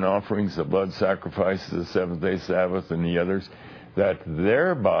burnt offerings, the blood sacrifices, the seventh-day Sabbath, and the others, that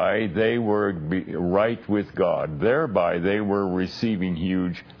thereby they were right with God. Thereby they were receiving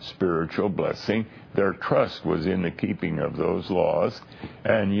huge spiritual blessing. Their trust was in the keeping of those laws.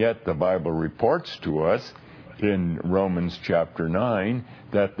 And yet the Bible reports to us in Romans chapter 9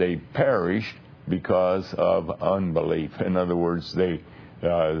 that they perished because of unbelief. In other words, they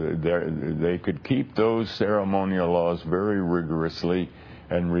could keep those ceremonial laws very rigorously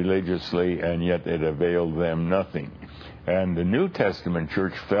and religiously, and yet it availed them nothing. And the New Testament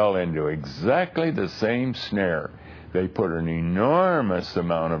church fell into exactly the same snare. They put an enormous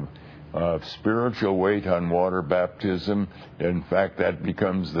amount of spiritual weight on water baptism. In fact, that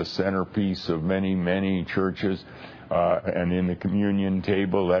becomes the centerpiece of many, many churches. And in the communion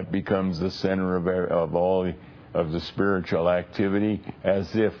table, that becomes the center of all of the spiritual activity,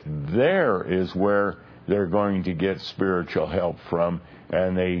 as if there is where they're going to get spiritual help from.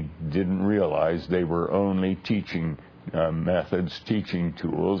 And they didn't realize they were only teaching methods, teaching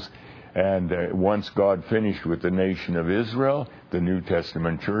tools. And once God finished with the nation of Israel, the New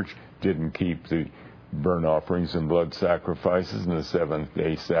Testament church didn't keep the burnt offerings and blood sacrifices and the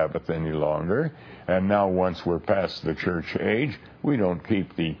seventh-day Sabbath any longer. And now once we're past the church age, we don't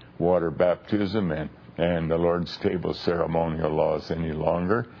keep the water baptism and the Lord's table ceremonial laws any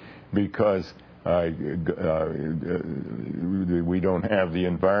longer, because we don't have the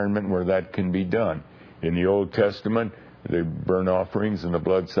environment where that can be done. In the Old Testament, the burnt offerings and the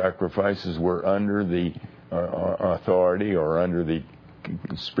blood sacrifices were under the authority or under the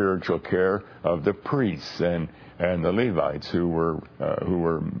spiritual care of the priests and the Levites who were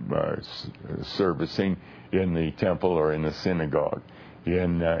servicing in the temple or in the synagogue.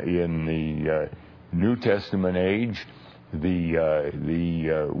 In the New Testament age,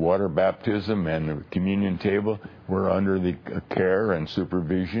 the water baptism and the communion table were under the care and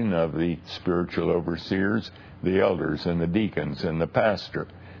supervision of the spiritual overseers, the elders and the deacons and the pastor.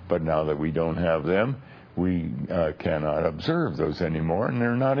 But now that we don't have them, we cannot observe those anymore, and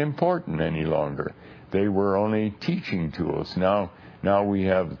they're not important any longer. They were only teaching tools. Now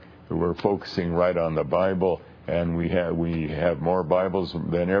we're focusing right on the Bible, and we have more Bibles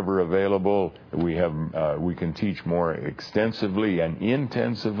than ever available. We can teach more extensively and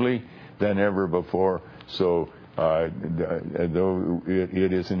intensively than ever before. So though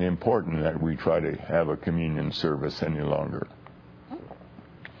it isn't important that we try to have a communion service any longer.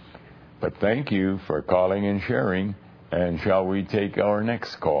 But thank you for calling and sharing. And shall we take our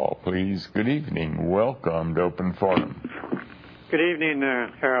next call, please? Good evening. Welcome to Open Forum. Good evening,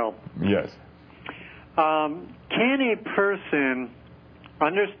 Harold. Yes. Can a person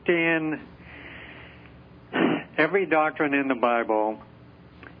understand every doctrine in the Bible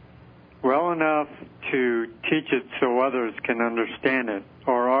well enough to teach it so others can understand it?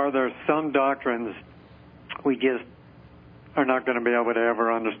 Or are there some doctrines we just are not going to be able to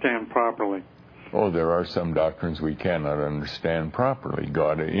ever understand properly? Oh, there are some doctrines we cannot understand properly.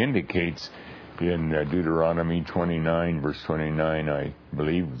 God indicates in Deuteronomy 29, verse 29, I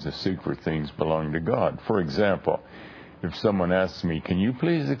believe the secret things belong to God. For example, if someone asks me, can you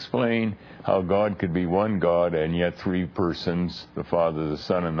please explain how God could be one God and yet three persons, the Father, the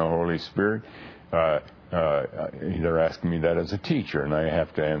Son, and the Holy Spirit? They're asking me that as a teacher, and I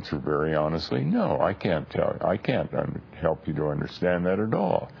have to answer very honestly, no, I can't help you to understand that at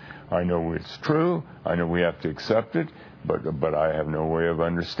all. I know it's true. I know we have to accept it, but I have no way of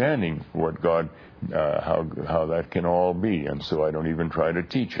understanding what God, how that can all be, and so I don't even try to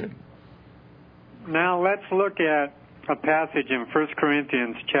teach it. Now let's look at a passage in 1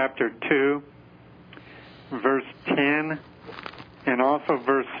 Corinthians chapter 2, verse 10, and also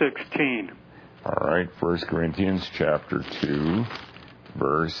verse 16. All right, 1 Corinthians chapter 2,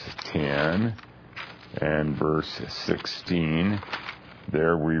 verse 10 and verse 16.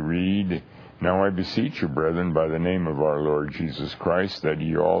 There we read, Now I beseech you, brethren, by the name of our Lord Jesus Christ, that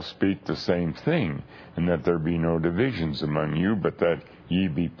ye all speak the same thing, and that there be no divisions among you, but that ye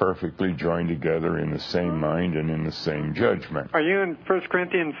be perfectly joined together in the same mind and in the same judgment. Are you in 1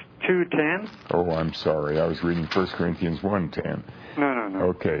 Corinthians 2:10? Oh, I'm sorry. I was reading 1 Corinthians 1:10.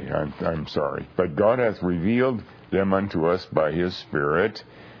 No. Okay, I'm sorry. But God hath revealed them unto us by his Spirit,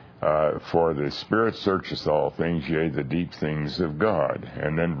 for the Spirit searcheth all things, yea, the deep things of God.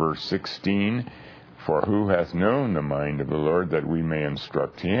 And then verse 16, For who hath known the mind of the Lord, that we may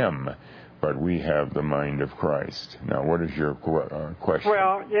instruct him? But we have the mind of Christ. Now, what is your question?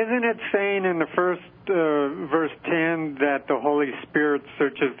 Well, isn't it saying in the first verse 10 that the Holy Spirit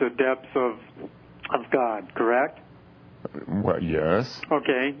searches the depths of God, correct? Well, yes.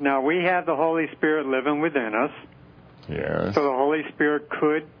 Okay, now we have the Holy Spirit living within us. Yes. So the Holy Spirit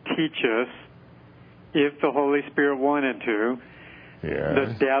could teach us, if the Holy Spirit wanted to, yes,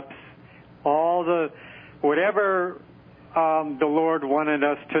 the depths, whatever the Lord wanted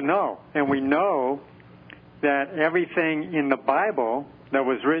us to know. And we know that everything in the Bible that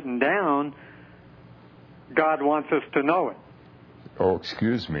was written down, God wants us to know it. Oh,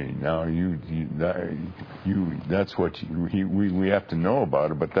 excuse me. Now, that's what we have to know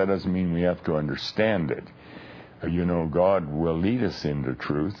about it, but that doesn't mean we have to understand it. You know, God will lead us into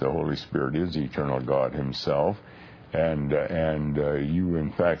truth. The Holy Spirit is eternal God himself. And you,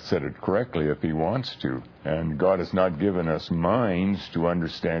 in fact, said it correctly, if he wants to. And God has not given us minds to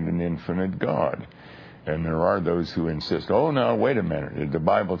understand an infinite God. And there are those who insist, oh, now, wait a minute. The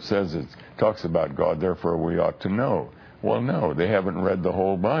Bible says it talks about God, therefore we ought to know. Well, no, they haven't read the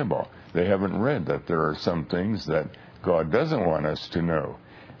whole Bible. They haven't read that there are some things that God doesn't want us to know.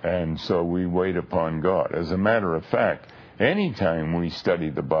 And so we wait upon God. As a matter of fact, anytime we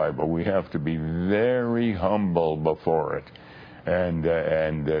study the Bible, we have to be very humble before it. And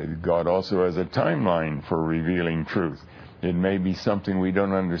God also has a timeline for revealing truth. It may be something we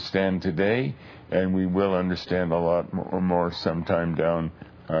don't understand today, and we will understand a lot more sometime down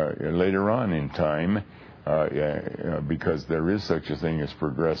later on in time, because there is such a thing as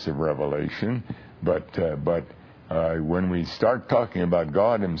progressive revelation. But when we start talking about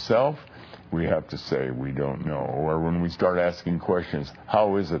God himself, we have to say we don't know. Or when we start asking questions,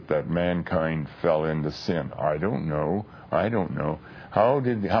 how is it that mankind fell into sin? I don't know. How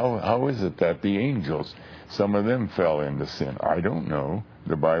is it that the angels, some of them fell into sin? I don't know.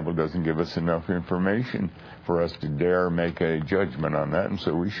 The Bible doesn't give us enough information for us to dare make a judgment on that, and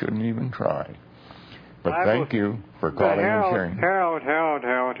so we shouldn't even try. But thank you for calling and sharing. Harold.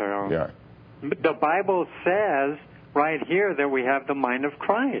 Yeah. The Bible says right here that we have the mind of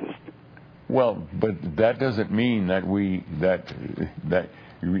Christ. Well, but that doesn't mean that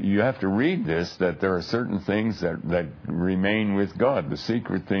you have to read this, that there are certain things that remain with God. The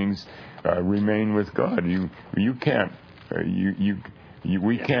secret things remain with God. We can't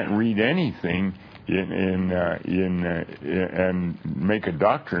read anything and make a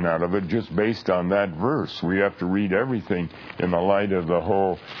doctrine out of it just based on that verse. We have to read everything in the light of the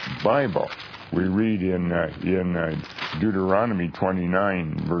whole Bible. We read in Deuteronomy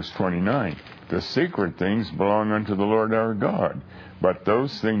 29, verse 29, the secret things belong unto the Lord our God, but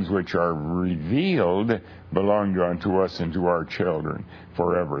those things which are revealed belong unto us and to our children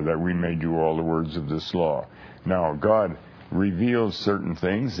forever, that we may do all the words of this law. Now, God reveals certain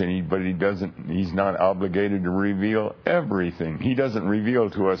things, but he's not obligated to reveal everything. He doesn't reveal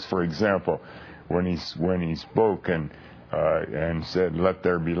to us, for example, when he spoke and said, let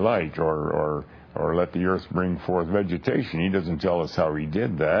there be light, or let the earth bring forth vegetation. He doesn't tell us how he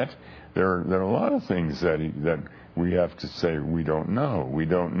did that. There are a lot of things that we have to say we don't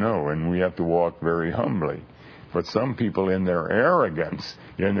know, and we have to walk very humbly. But some people, in their arrogance,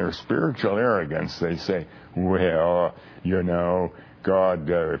 in their spiritual arrogance, they say, well, God,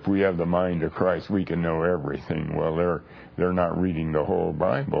 if we have the mind of Christ, we can know everything. Well, they're not reading the whole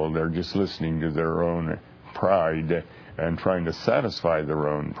Bible. They're just listening to their own pride and trying to satisfy their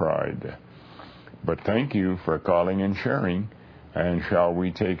own pride. But thank you for calling and sharing. And shall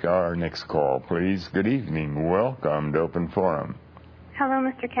we take our next call, please? Good evening. Welcome to Open Forum. Hello,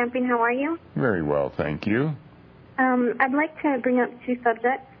 Mr. Camping. How are you? Very well, thank you. I'd like to bring up two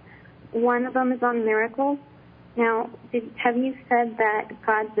subjects. One of them is on miracles. Now, have you said that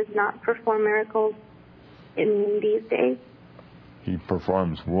God does not perform miracles in these days? He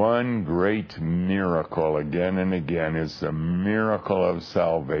performs one great miracle again and again. It's the miracle of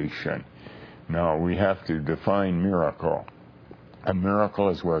salvation. Now, we have to define miracle. A miracle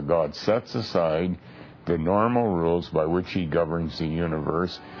is where God sets aside the normal rules by which he governs the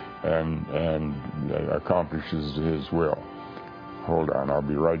universe and accomplishes his will. Hold on, I'll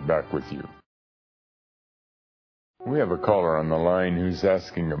be right back with you. We have a caller on the line who's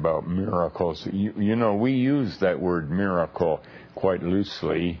asking about miracles. You know, we use that word miracle quite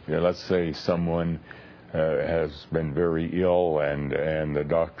loosely. Let's say someone has been very ill and the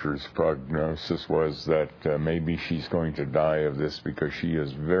doctor's prognosis was that maybe she's going to die of this because she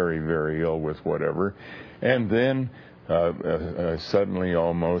is very, very ill with whatever. And then suddenly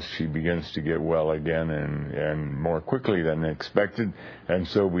almost she begins to get well again and more quickly than expected. And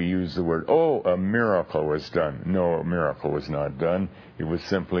so we use the word, a miracle was done. No, a miracle was not done. It was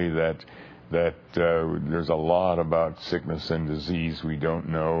simply that there's a lot about sickness and disease we don't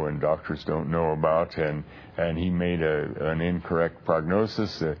know and doctors don't know about, and he made an incorrect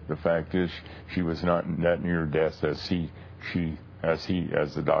prognosis. The fact is she was not that near death as the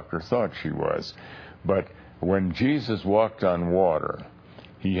doctor thought she was. But when Jesus walked on water,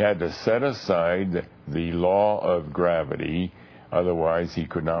 he had to set aside the law of gravity, otherwise he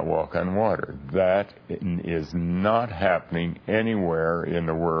could not walk on water. That is not happening anywhere in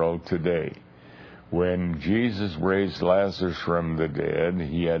the world today. When Jesus raised Lazarus from the dead,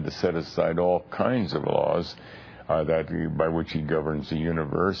 he had to set aside all kinds of laws by which he governs the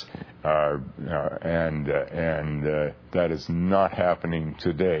universe, and that is not happening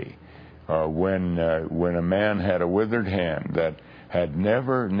today. When a man had a withered hand that had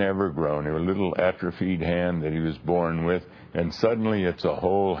never grown, a little atrophied hand that he was born with, and suddenly it's a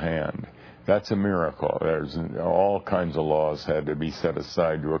whole hand. That's a miracle. There's all kinds of laws had to be set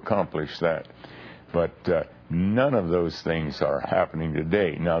aside to accomplish that. But none of those things are happening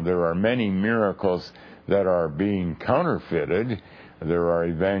today. Now, there are many miracles that are being counterfeited. There are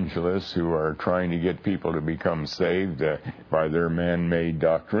evangelists who are trying to get people to become saved by their man-made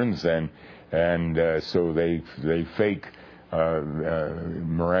doctrines, and so they fake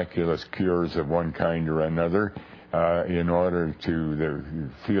miraculous cures of one kind or another in order to the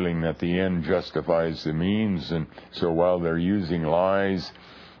feeling that the end justifies the means. And so while they're using lies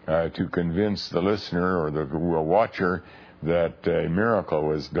to convince the listener or the watcher that a miracle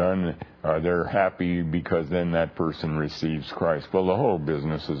was done, they're happy because then that person receives Christ. Well, the whole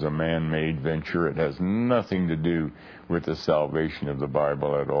business is a man-made venture. It has nothing to do with the salvation of the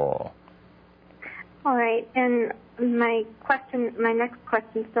Bible at all. All right, and my next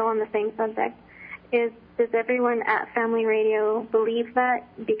question, still on the same subject, is does everyone at Family Radio believe that?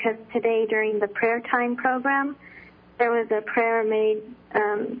 Because today during the prayer time program, there was a prayer made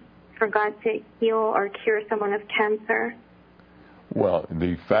for God to heal or cure someone of cancer. Well,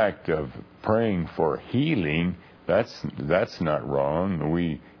 the fact of praying for healing, that's not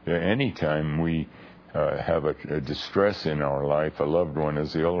wrong. Anytime we have a distress in our life, a loved one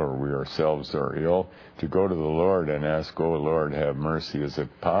is ill or we ourselves are ill, to go to the Lord and ask, oh Lord, have mercy. Is it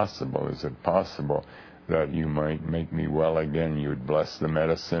possible that you might make me well again? You would bless the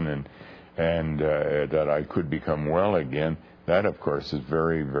medicine and that I could become well again. That, of course, is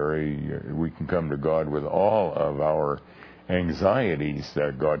very, very, we can come to God with all of our anxieties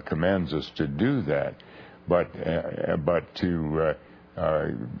that God commands us to do that. But to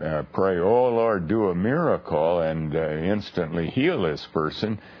pray, oh Lord, do a miracle and instantly heal this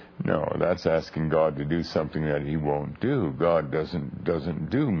person, no, that's asking God to do something that he won't do. God doesn't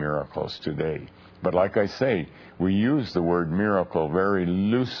do miracles today. But like I say, we use the word miracle very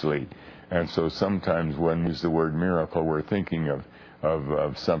loosely. And so sometimes when we use the word miracle, we're thinking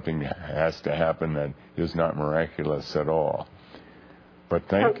of something that has to happen that is not miraculous at all. But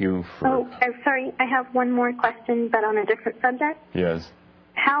thank you for... I'm sorry, I have one more question, but on a different subject. Yes.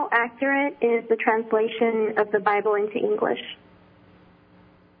 How accurate is the translation of the Bible into English?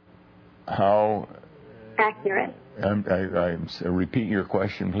 How... Accurate. Repeat your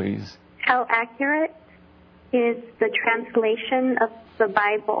question, please. How accurate is the translation of the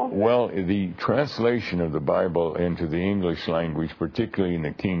Bible? Well, the translation of the Bible into the English language, particularly in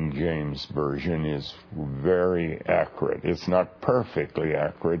the King James Version, is very accurate. It's not perfectly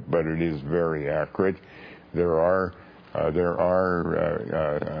accurate, but it is very accurate. There are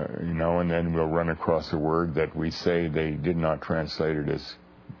now and then we'll run across a word that we say they did not translate it as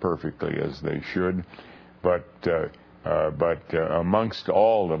perfectly as they should, but amongst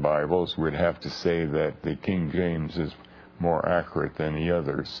all the Bibles, we'd have to say that the King James is more accurate than the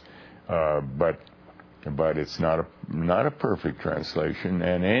others, but it's not a perfect translation.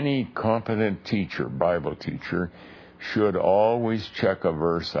 And any competent teacher, Bible teacher, should always check a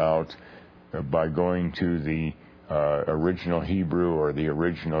verse out by going to the original Hebrew or the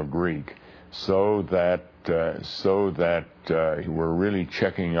original Greek, so that we're really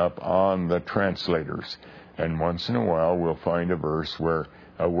checking up on the translators. And once in a while, we'll find a verse where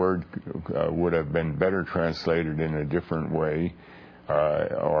a word would have been better translated in a different way,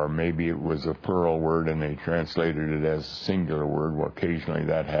 or maybe it was a plural word and they translated it as a singular word. Well, occasionally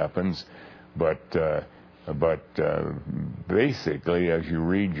that happens, but basically, as you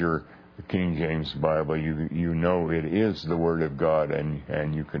read your King James Bible, you know it is the Word of God,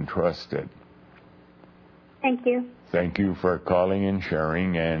 and you can trust it. Thank you. Thank you for calling and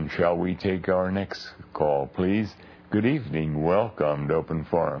sharing. And shall we take our next call, please? Good evening. Welcome to Open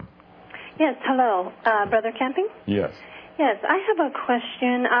Forum. Yes, hello. Brother Camping? Yes. Yes, I have a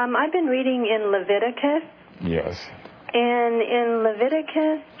question. I've been reading in Leviticus. Yes. And in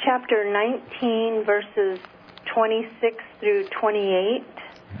Leviticus chapter 19, verses 26 through 28.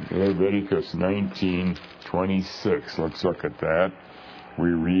 Leviticus 19:26. Let's look at that. We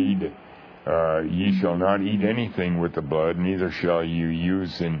read, ye shall not eat anything with the blood, neither shall you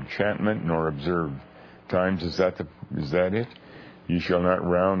use enchantment nor observe times. Is that it? Ye shall not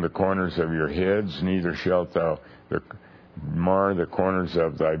round the corners of your heads, neither shalt thou mar the corners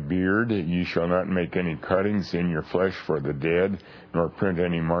of thy beard. Ye shall not make any cuttings in your flesh for the dead, nor print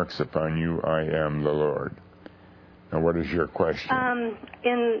any marks upon you. I am the Lord. Now, what is your question?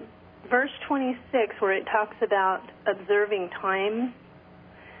 In verse 26, where it talks about observing time,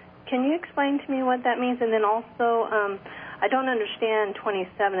 can you explain to me what that means? And then also, I don't understand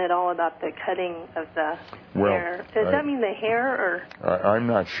 27 at all about the cutting of the hair. Does that mean the hair, or? I'm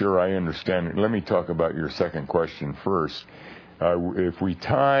not sure I understand it. Let me talk about your second question first. If we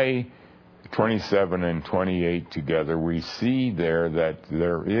tie 27 and 28 together, we see there that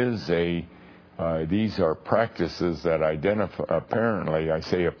there is these are practices that identify, apparently, I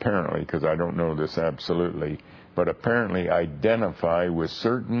say apparently because I don't know this absolutely, but apparently identify with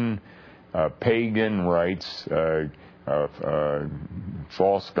certain pagan rites,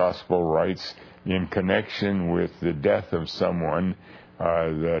 false gospel rites in connection with the death of someone.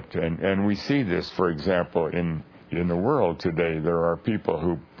 And we see this, for example, in the world today. There are people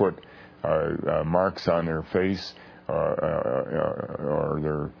who put marks on their face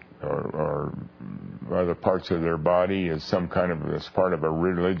or other parts of their body as part of a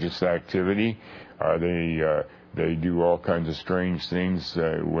religious activity. They do all kinds of strange things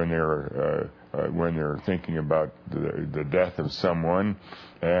when they're thinking about the death of someone,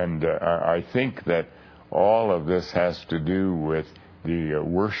 and I think that all of this has to do with the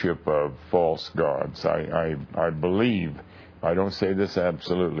worship of false gods. I believe. I don't say this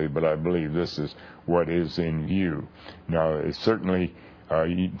absolutely, but I believe this is what is in view. Now, it's certainly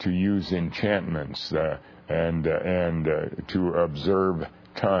to use enchantments and to observe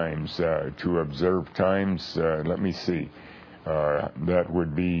times. Let me see. That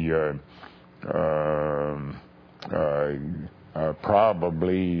would be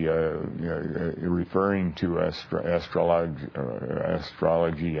probably referring to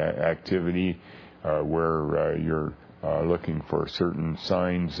astrology activity, where you're looking for certain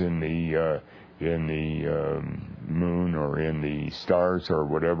signs in the moon or in the stars or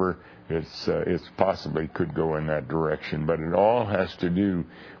whatever. It's possibly could go in that direction, but it all has to do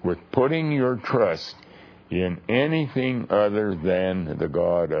with putting your trust in anything other than the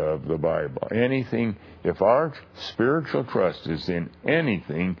God of the Bible. Anything, if our spiritual trust is in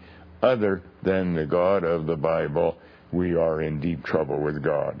anything other than the God of the Bible, we are in deep trouble with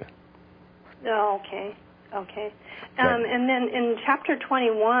God. Oh, okay. And then in chapter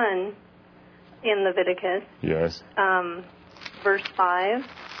 21 in Leviticus, yes, verse 5.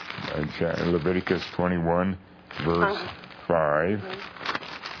 Leviticus 21, verse 5.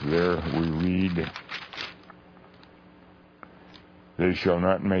 There we read, they shall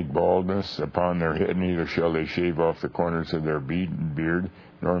not make baldness upon their head, neither shall they shave off the corners of their beard,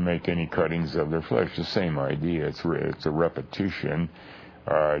 nor make any cuttings of their flesh. The same idea. It's a repetition.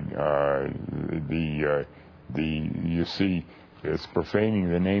 you see, it's profaning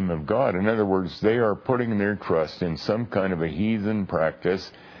the name of God. In other words, they are putting their trust in some kind of a heathen practice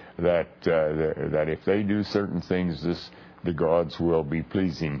that if they do certain things, the gods will be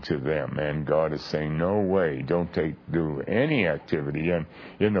pleasing to them. And God is saying, no way, don't do any activity. And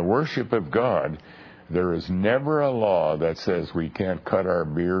in the worship of God, there is never a law that says we can't cut our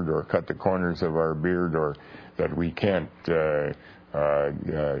beard or cut the corners of our beard, or that we can't or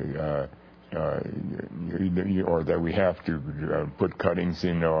that we have to put cuttings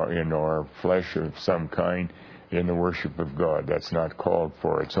in our flesh of some kind in the worship of God. That's not called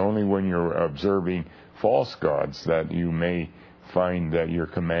for. It's only when you're observing false gods that you may find that you're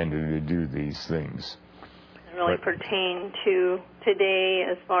commanded to do these things. It really pertain to today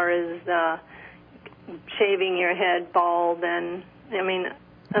as far as shaving your head bald, and I mean,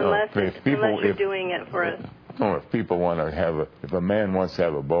 unless you're doing it for a... Oh, if people want to if a man wants to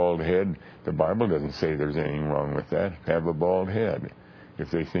have a bald head, the Bible doesn't say there's anything wrong with that. Have a bald head. If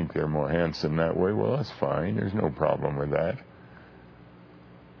they think they're more handsome that way, well, that's fine. There's no problem with that.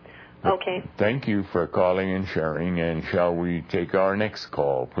 Okay. Thank you for calling and sharing. And shall we take our next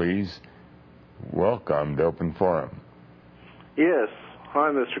call, please? Welcome to Open Forum. Yes. Hi,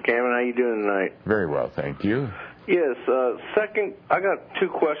 Mr. Cameron. How you doing tonight? Very well, thank you. Yes. I got two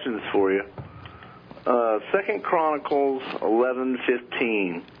questions for you. 2 Chronicles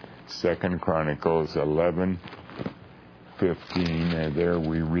 11:15. 2 Chronicles 11:15. And there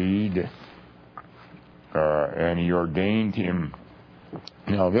we read, and he ordained him.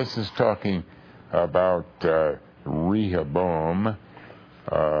 Now, this is talking about Rehoboam,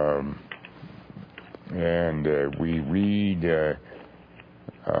 and we read,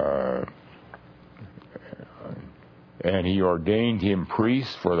 and he ordained him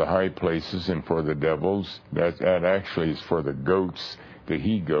priests for the high places and for the devils. That actually is for the goats, the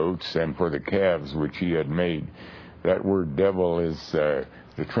he-goats, and for the calves which he had made. That word devil is, the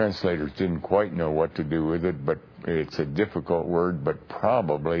translators didn't quite know what to do with it, but it's a difficult word, but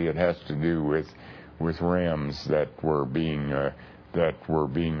probably it has to do with rams that were being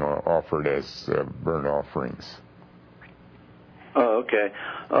offered as burnt offerings. Oh, okay.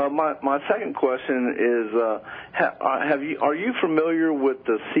 My second question is, are you familiar with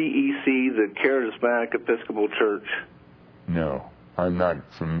the CEC, the Charismatic Episcopal Church? No, I'm not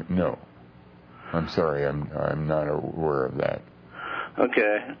no. I'm sorry, I'm not aware of that.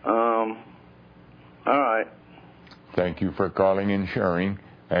 Okay. All right. Thank you for calling and sharing.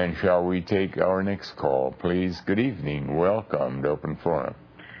 And shall we take our next call, please? Good evening. Welcome to Open Forum.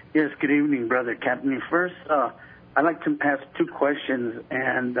 Yes, good evening, Brother Captain. First, I'd like to ask two questions.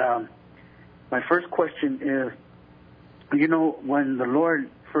 And my first question is, when the Lord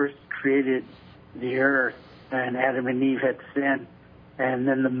first created the earth and Adam and Eve had sinned, and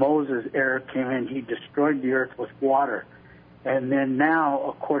then the Moses era came in, he destroyed the earth with water. And then now,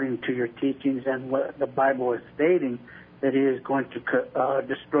 according to your teachings and what the Bible is stating, that he is going to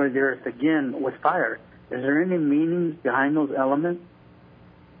destroy the earth again with fire. Is there any meaning behind those elements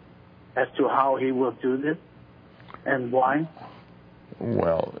as to how he will do this and why?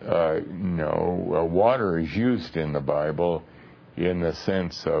 Well, no. Water is used in the Bible in the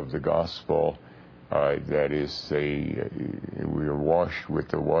sense of the gospel. That is, we are washed with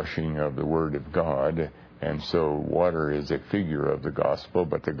the washing of the Word of God. And so water is a figure of the gospel,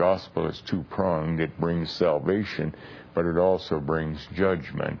 but the gospel is two-pronged. It brings salvation, but it also brings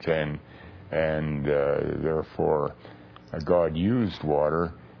judgment. And therefore, God used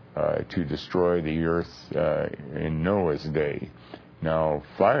water to destroy the earth in Noah's day. Now,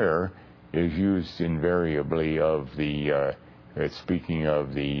 fire is used invariably speaking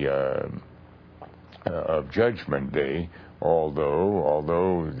of Judgment Day,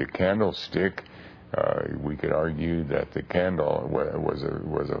 although the candlestick, we could argue that the candle was a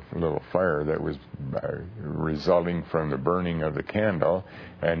little fire that was resulting from the burning of the candle,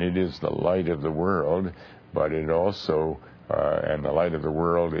 and it is the light of the world, but it also, and the light of the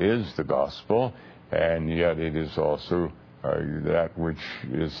world is the gospel, and yet it is also that which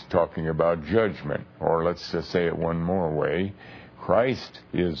is talking about judgment. Or let's just say it one more way. Christ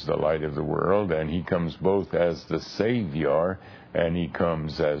is the light of the world, and he comes both as the Savior and he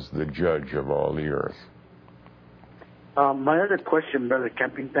comes as the judge of all the earth. My other question, Brother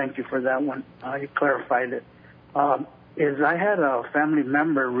Camping, thank you for that one. You clarified it. Is I had a family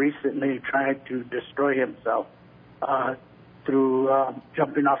member recently try to destroy himself through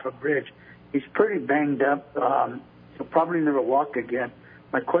jumping off a bridge. He's pretty banged up. He'll probably never walk again.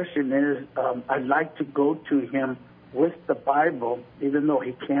 My question is, I'd like to go to him with the Bible, even though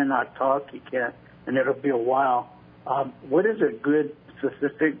he cannot talk, he can't, and it'll be a while. What is a good,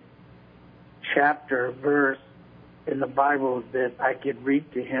 specific chapter, verse in the Bible that I could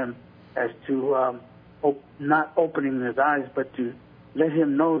read to him as to not opening his eyes, but to let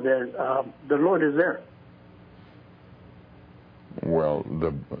him know that the Lord is there. Well,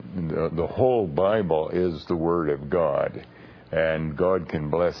 the whole Bible is the Word of God, and God can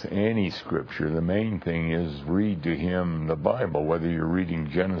bless any scripture. The main thing is read to him the Bible, whether you're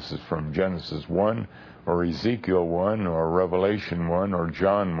reading Genesis from Genesis 1 or Ezekiel 1 or Revelation 1 or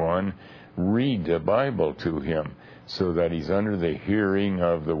John 1. Read the Bible to him so that he's under the hearing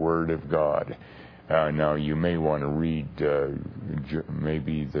of the Word of God. Now, you may want to read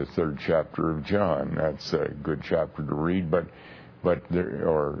maybe the 3rd chapter of John. That's a good chapter to read, but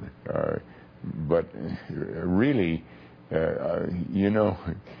really,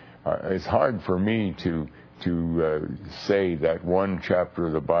 it's hard for me to say that one chapter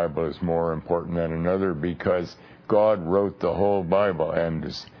of the Bible is more important than another, because God wrote the whole Bible,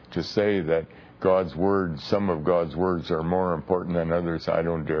 and to say that God's words, some of God's words, are more important than others, I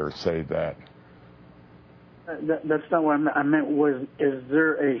don't dare say that. That's not what I meant. Is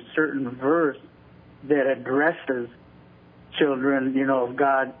there a certain verse that addresses children, of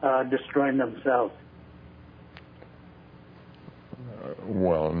God destroying themselves?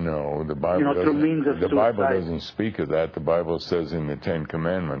 Well, no, the Bible doesn't speak of that. The Bible says in the 10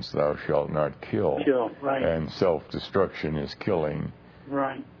 Commandments, "Thou shalt not kill." Right. And self-destruction is killing.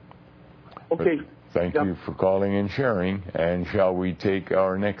 Right. Okay. But thank you for calling and sharing. And shall we take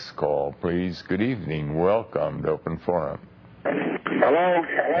our next call, please? Good evening. Welcome to Open Forum. Hello.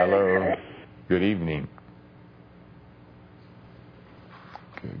 Hello. Good evening.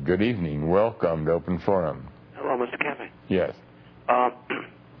 Good evening. Welcome to Open Forum. Hello, Mr. Kevin. Yes.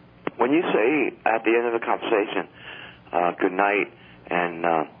 When you say at the end of the conversation, good night, and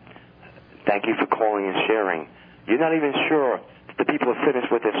thank you for calling and sharing, you're not even sure that the people are finished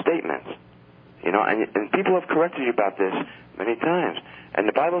with their statements. And people have corrected you about this many times. And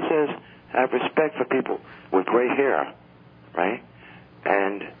the Bible says, have respect for people with gray hair, right?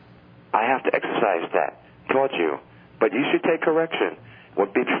 And I have to exercise that toward you. But you should take correction.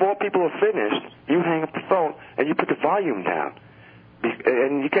 Before people are finished, you hang up the phone and you put the volume down.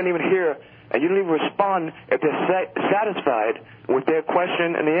 And you can't even hear, and you don't even respond if they're satisfied with their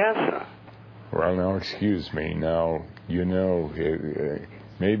question and the answer. Well, now, excuse me. Now,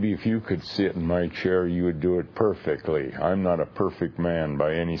 maybe if you could sit in my chair, you would do it perfectly. I'm not a perfect man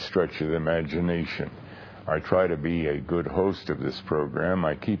by any stretch of the imagination. I try to be a good host of this program.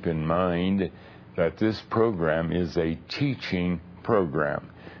 I keep in mind that this program is a teaching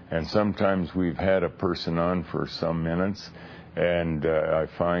program. And sometimes we've had a person on for some minutes, and I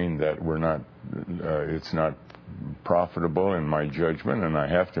find that it's not profitable in my judgment, and I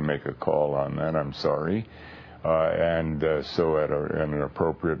have to make a call on that. I'm sorry. So at an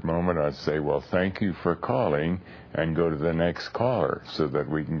appropriate moment, I'd say, well, thank you for calling, and go to the next caller so that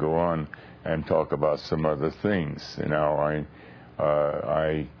we can go on and talk about some other things. Now,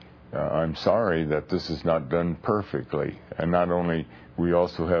 I'm sorry that this is not done perfectly. And not only, we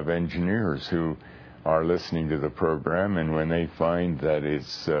also have engineers who are listening to the program, and when they find that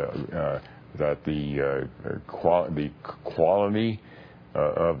it's that the quality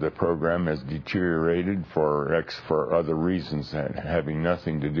of the program has deteriorated for other reasons having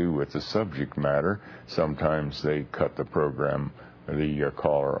nothing to do with the subject matter, sometimes they cut the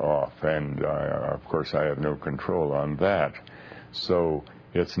caller off, and of course I have no control on that. So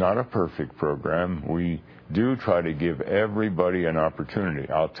it's not a perfect program. We do try to give everybody an opportunity.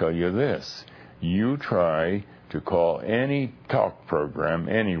 I'll tell you this. You try to call any talk program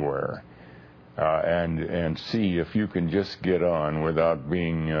anywhere and see if you can just get on without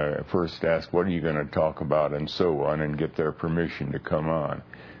being first asked, what are you going to talk about, and so on, and get their permission to come on.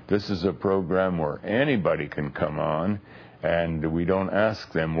 This is a program where anybody can come on, and we don't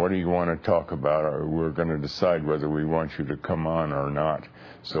ask them, what do you want to talk about, or we're going to decide whether we want you to come on or not.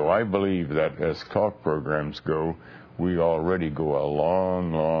 So I believe that as talk programs go, we already go a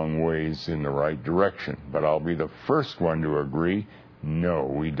long, long ways in the right direction. But I'll be the first one to agree, no,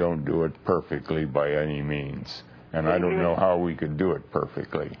 we don't do it perfectly by any means. And I don't know how we could do it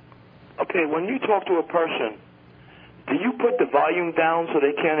perfectly. Okay, when you talk to a person, do you put the volume down so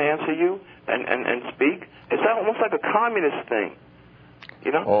they can't answer you and speak? It's almost like a communist thing,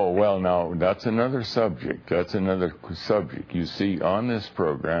 Oh, well, now, that's another subject. You see, on this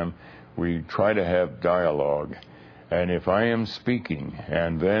program, we try to have dialogue. And if I am speaking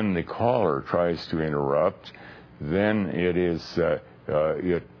and then the caller tries to interrupt, then it is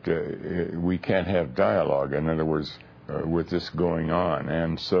we can't have dialogue. In other words, with this going on.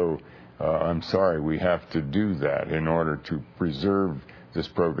 And so I'm sorry, we have to do that in order to preserve this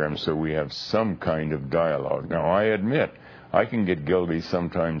program so we have some kind of dialogue. Now, I admit I can get guilty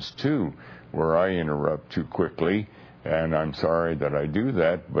sometimes, too, where I interrupt too quickly, and I'm sorry that I do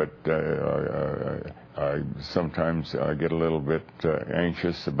that, but I sometimes get a little bit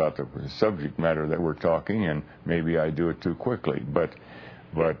anxious about the subject matter that we're talking, and maybe I do it too quickly. But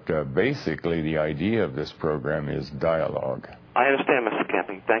basically, the idea of this program is dialogue. I understand, Mr.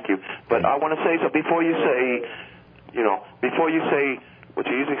 Camping. Thank you. But I want to say, so before you say what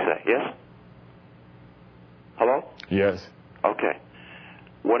you usually say, yes? Hello? Yes. Okay.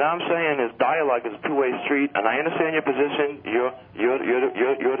 What I'm saying is dialogue is a two-way street, and I understand your position. You're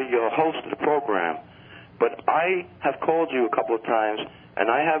the host of the program. But I have called you a couple of times,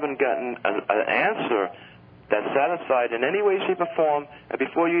 and I haven't gotten an answer that's satisfied in any way, shape, or form. And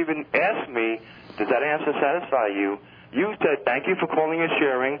before you even asked me, does that answer satisfy you, you said thank you for calling and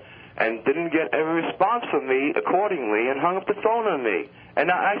sharing, and didn't get every response from me accordingly, and hung up the phone on me. And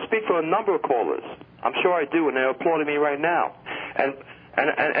I speak for a number of callers. I'm sure I do, and they're applauding me right now. And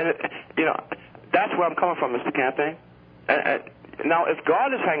you know, that's where I'm coming from, Mr. Camping. And now, if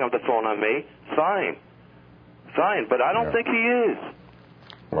God is hanging up the phone on me, fine, but I don't think He is.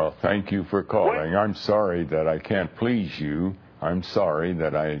 Well, thank you for calling. I'm sorry that I can't please you. I'm sorry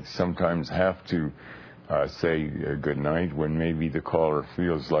that I sometimes have to say good night when maybe the caller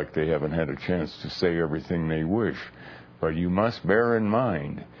feels like they haven't had a chance to say everything they wish. But you must bear in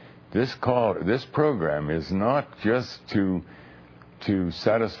mind, this program is not just to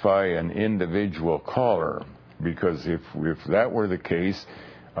satisfy an individual caller, because if that were the case,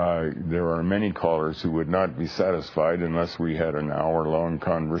 there are many callers who would not be satisfied unless we had an hour-long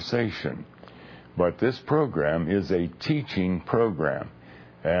conversation. But this program is a teaching program,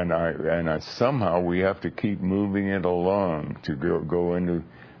 and somehow we have to keep moving it along to go into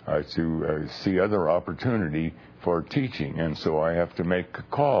to see other opportunity for teaching. And so I have to make a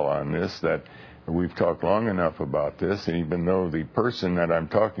call on this, that we've talked long enough about this, and even though the person that I'm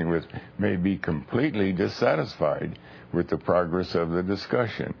talking with may be completely dissatisfied with the progress of the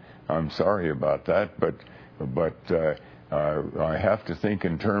discussion, I'm sorry about that, but I have to think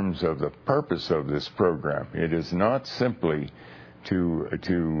in terms of the purpose of this program. It is not simply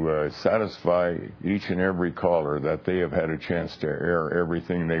to satisfy each and every caller that they have had a chance to air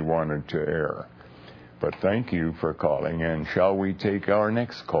everything they wanted to air. But thank you for calling, and shall we take our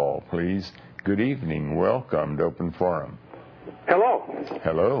next call, please? Good evening. Welcome to Open Forum. Hello.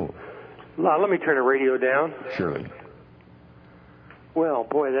 Hello. Let me turn the radio down. Surely. Well,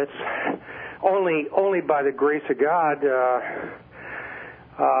 boy, that's only by the grace of God.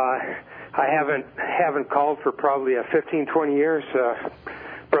 I haven't called for probably 15, 20 years,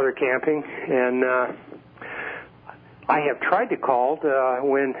 Brother Camping, and I have tried to call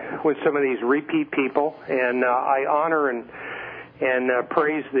when some of these repeat people, and I honor and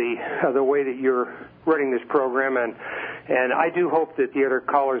praise the way that you're running this program, and I do hope that the other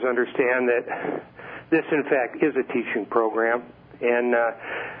callers understand that this, in fact, is a teaching program, and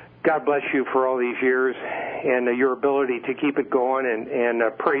God bless you for all these years and your ability to keep it going, and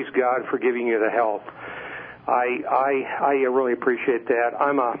praise God for giving you the health. I really appreciate that.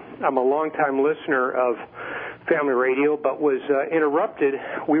 I'm a longtime listener of Family Radio, but was interrupted.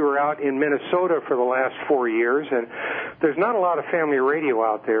 We were out in Minnesota for the last 4 years, and there's not a lot of Family Radio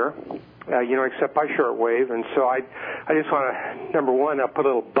out there, except by shortwave. And so I just want to, number one, put a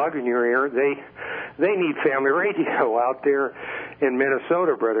little bug in your ear. They need Family Radio out there in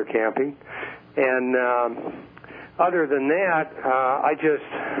Minnesota, Brother Camping. And other than that, I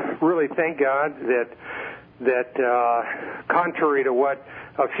just really thank God that contrary to what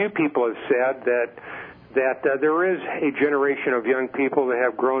a few people have said, that there is a generation of young people that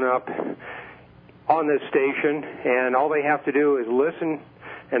have grown up on this station, and all they have to do is listen,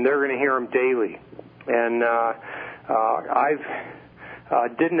 and they're going to hear them daily. And I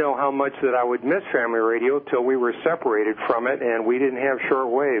didn't know how much that I would miss Family Radio till we were separated from it, and we didn't have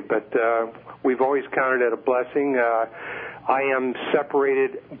shortwave, but we've always counted it a blessing. I am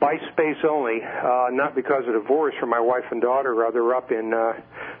separated by space only, not because of divorce, from my wife and daughter, rather up in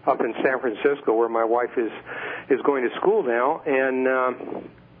San Francisco, where my wife is going to school now, and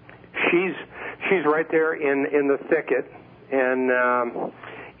she's right there in the thicket, and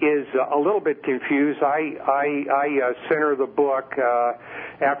is a little bit confused. I sent her the book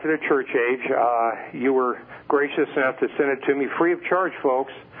after the church age. You were gracious enough to send it to me free of charge,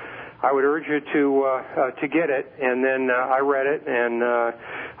 folks. I would urge you to get it, and then I read it, and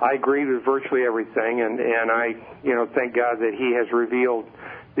I agreed with virtually everything, and I thank God that He has revealed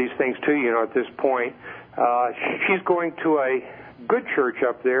these things to you at this point. She's going to a good church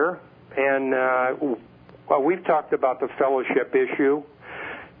up there, and we've talked about the fellowship issue,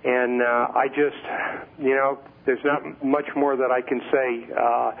 And I just, there's not much more that I can say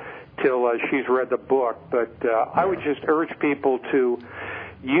till she's read the book. But I would just urge people to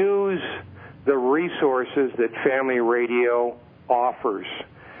use the resources that Family Radio offers.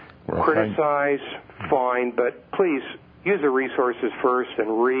 Well, Criticize, fine, but please use the resources first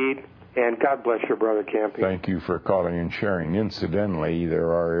and read. And God bless you, Brother Camping. Thank you for calling and sharing. Incidentally,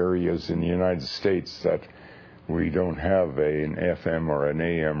 there are areas in the United States that we don't have an FM or an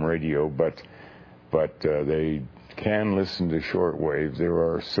AM radio, but they can listen to shortwave. There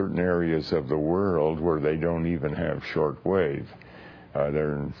are certain areas of the world where they don't even have shortwave.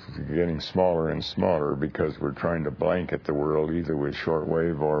 They're getting smaller and smaller because we're trying to blanket the world either with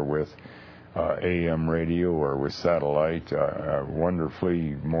shortwave or with AM radio or with satellite.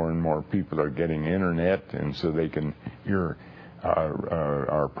 Wonderfully, more and more people are getting internet, and so they can hear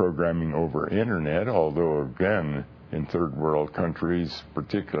our programming over internet, although, again, in third world countries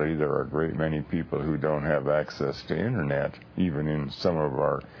particularly, there are a great many people who don't have access to internet, even in some of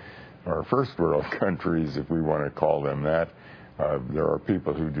our first world countries, if we want to call them that. There are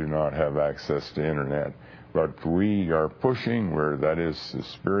people who do not have access to internet. But we are pushing where that is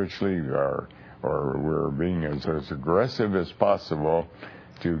spiritually, or we're being as aggressive as possible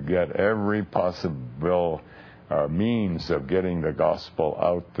to get every possible means of getting the gospel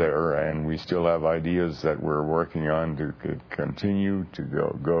out there. And we still have ideas that we're working on to continue to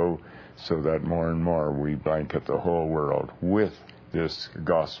go so that more and more we blanket the whole world with this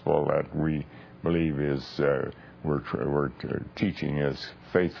gospel that we believe is we're teaching as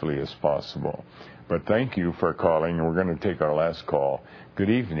faithfully as possible. But thank you for calling. We're going to take our last call. Good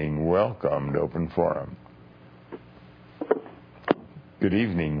evening. Welcome to Open Forum. Good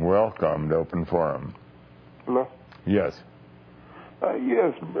evening. Welcome to Open Forum. Hello? Yes.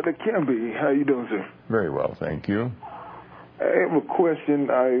 Yes, Brother Campy. How you doing, sir? Very well, thank you. I have a question.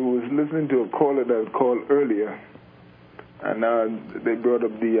 I was listening to a caller that called earlier, and they brought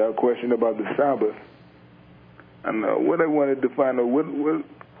up the question about the Sabbath. And what I wanted to find out,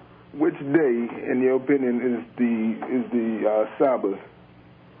 which day, in your opinion, is the Sabbath?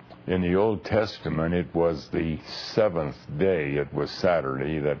 In the Old Testament, it was the seventh day. It was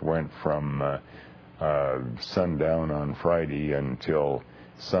Saturday that went from sundown on Friday until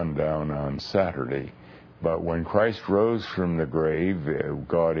sundown on Saturday. But when Christ rose from the grave,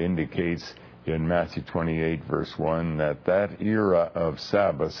 God indicates in Matthew 28, verse 1, that era of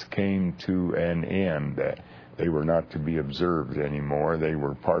Sabbaths came to an end. They were not to be observed anymore. They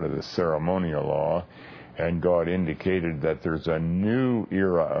were part of the ceremonial law. And God indicated that there's a new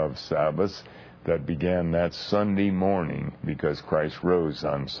era of Sabbaths that began that Sunday morning because Christ rose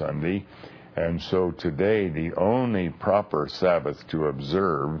on Sunday. And so today, the only proper Sabbath to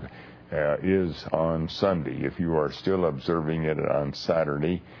observe is on Sunday. If you are still observing it on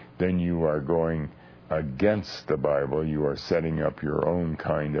Saturday, then you are going against the Bible. You are setting up your own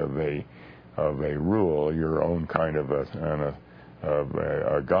kind of a rule, your own kind of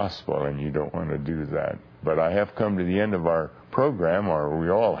a gospel, and you don't want to do that. But I have come to the end of our program, or we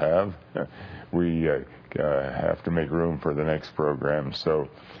all have. We have to make room for the next program. So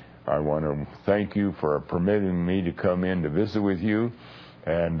I want to thank you for permitting me to come in to visit with you.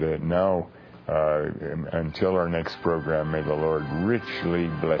 And now, until our next program, may the Lord richly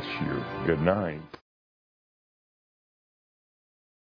bless you. Good night.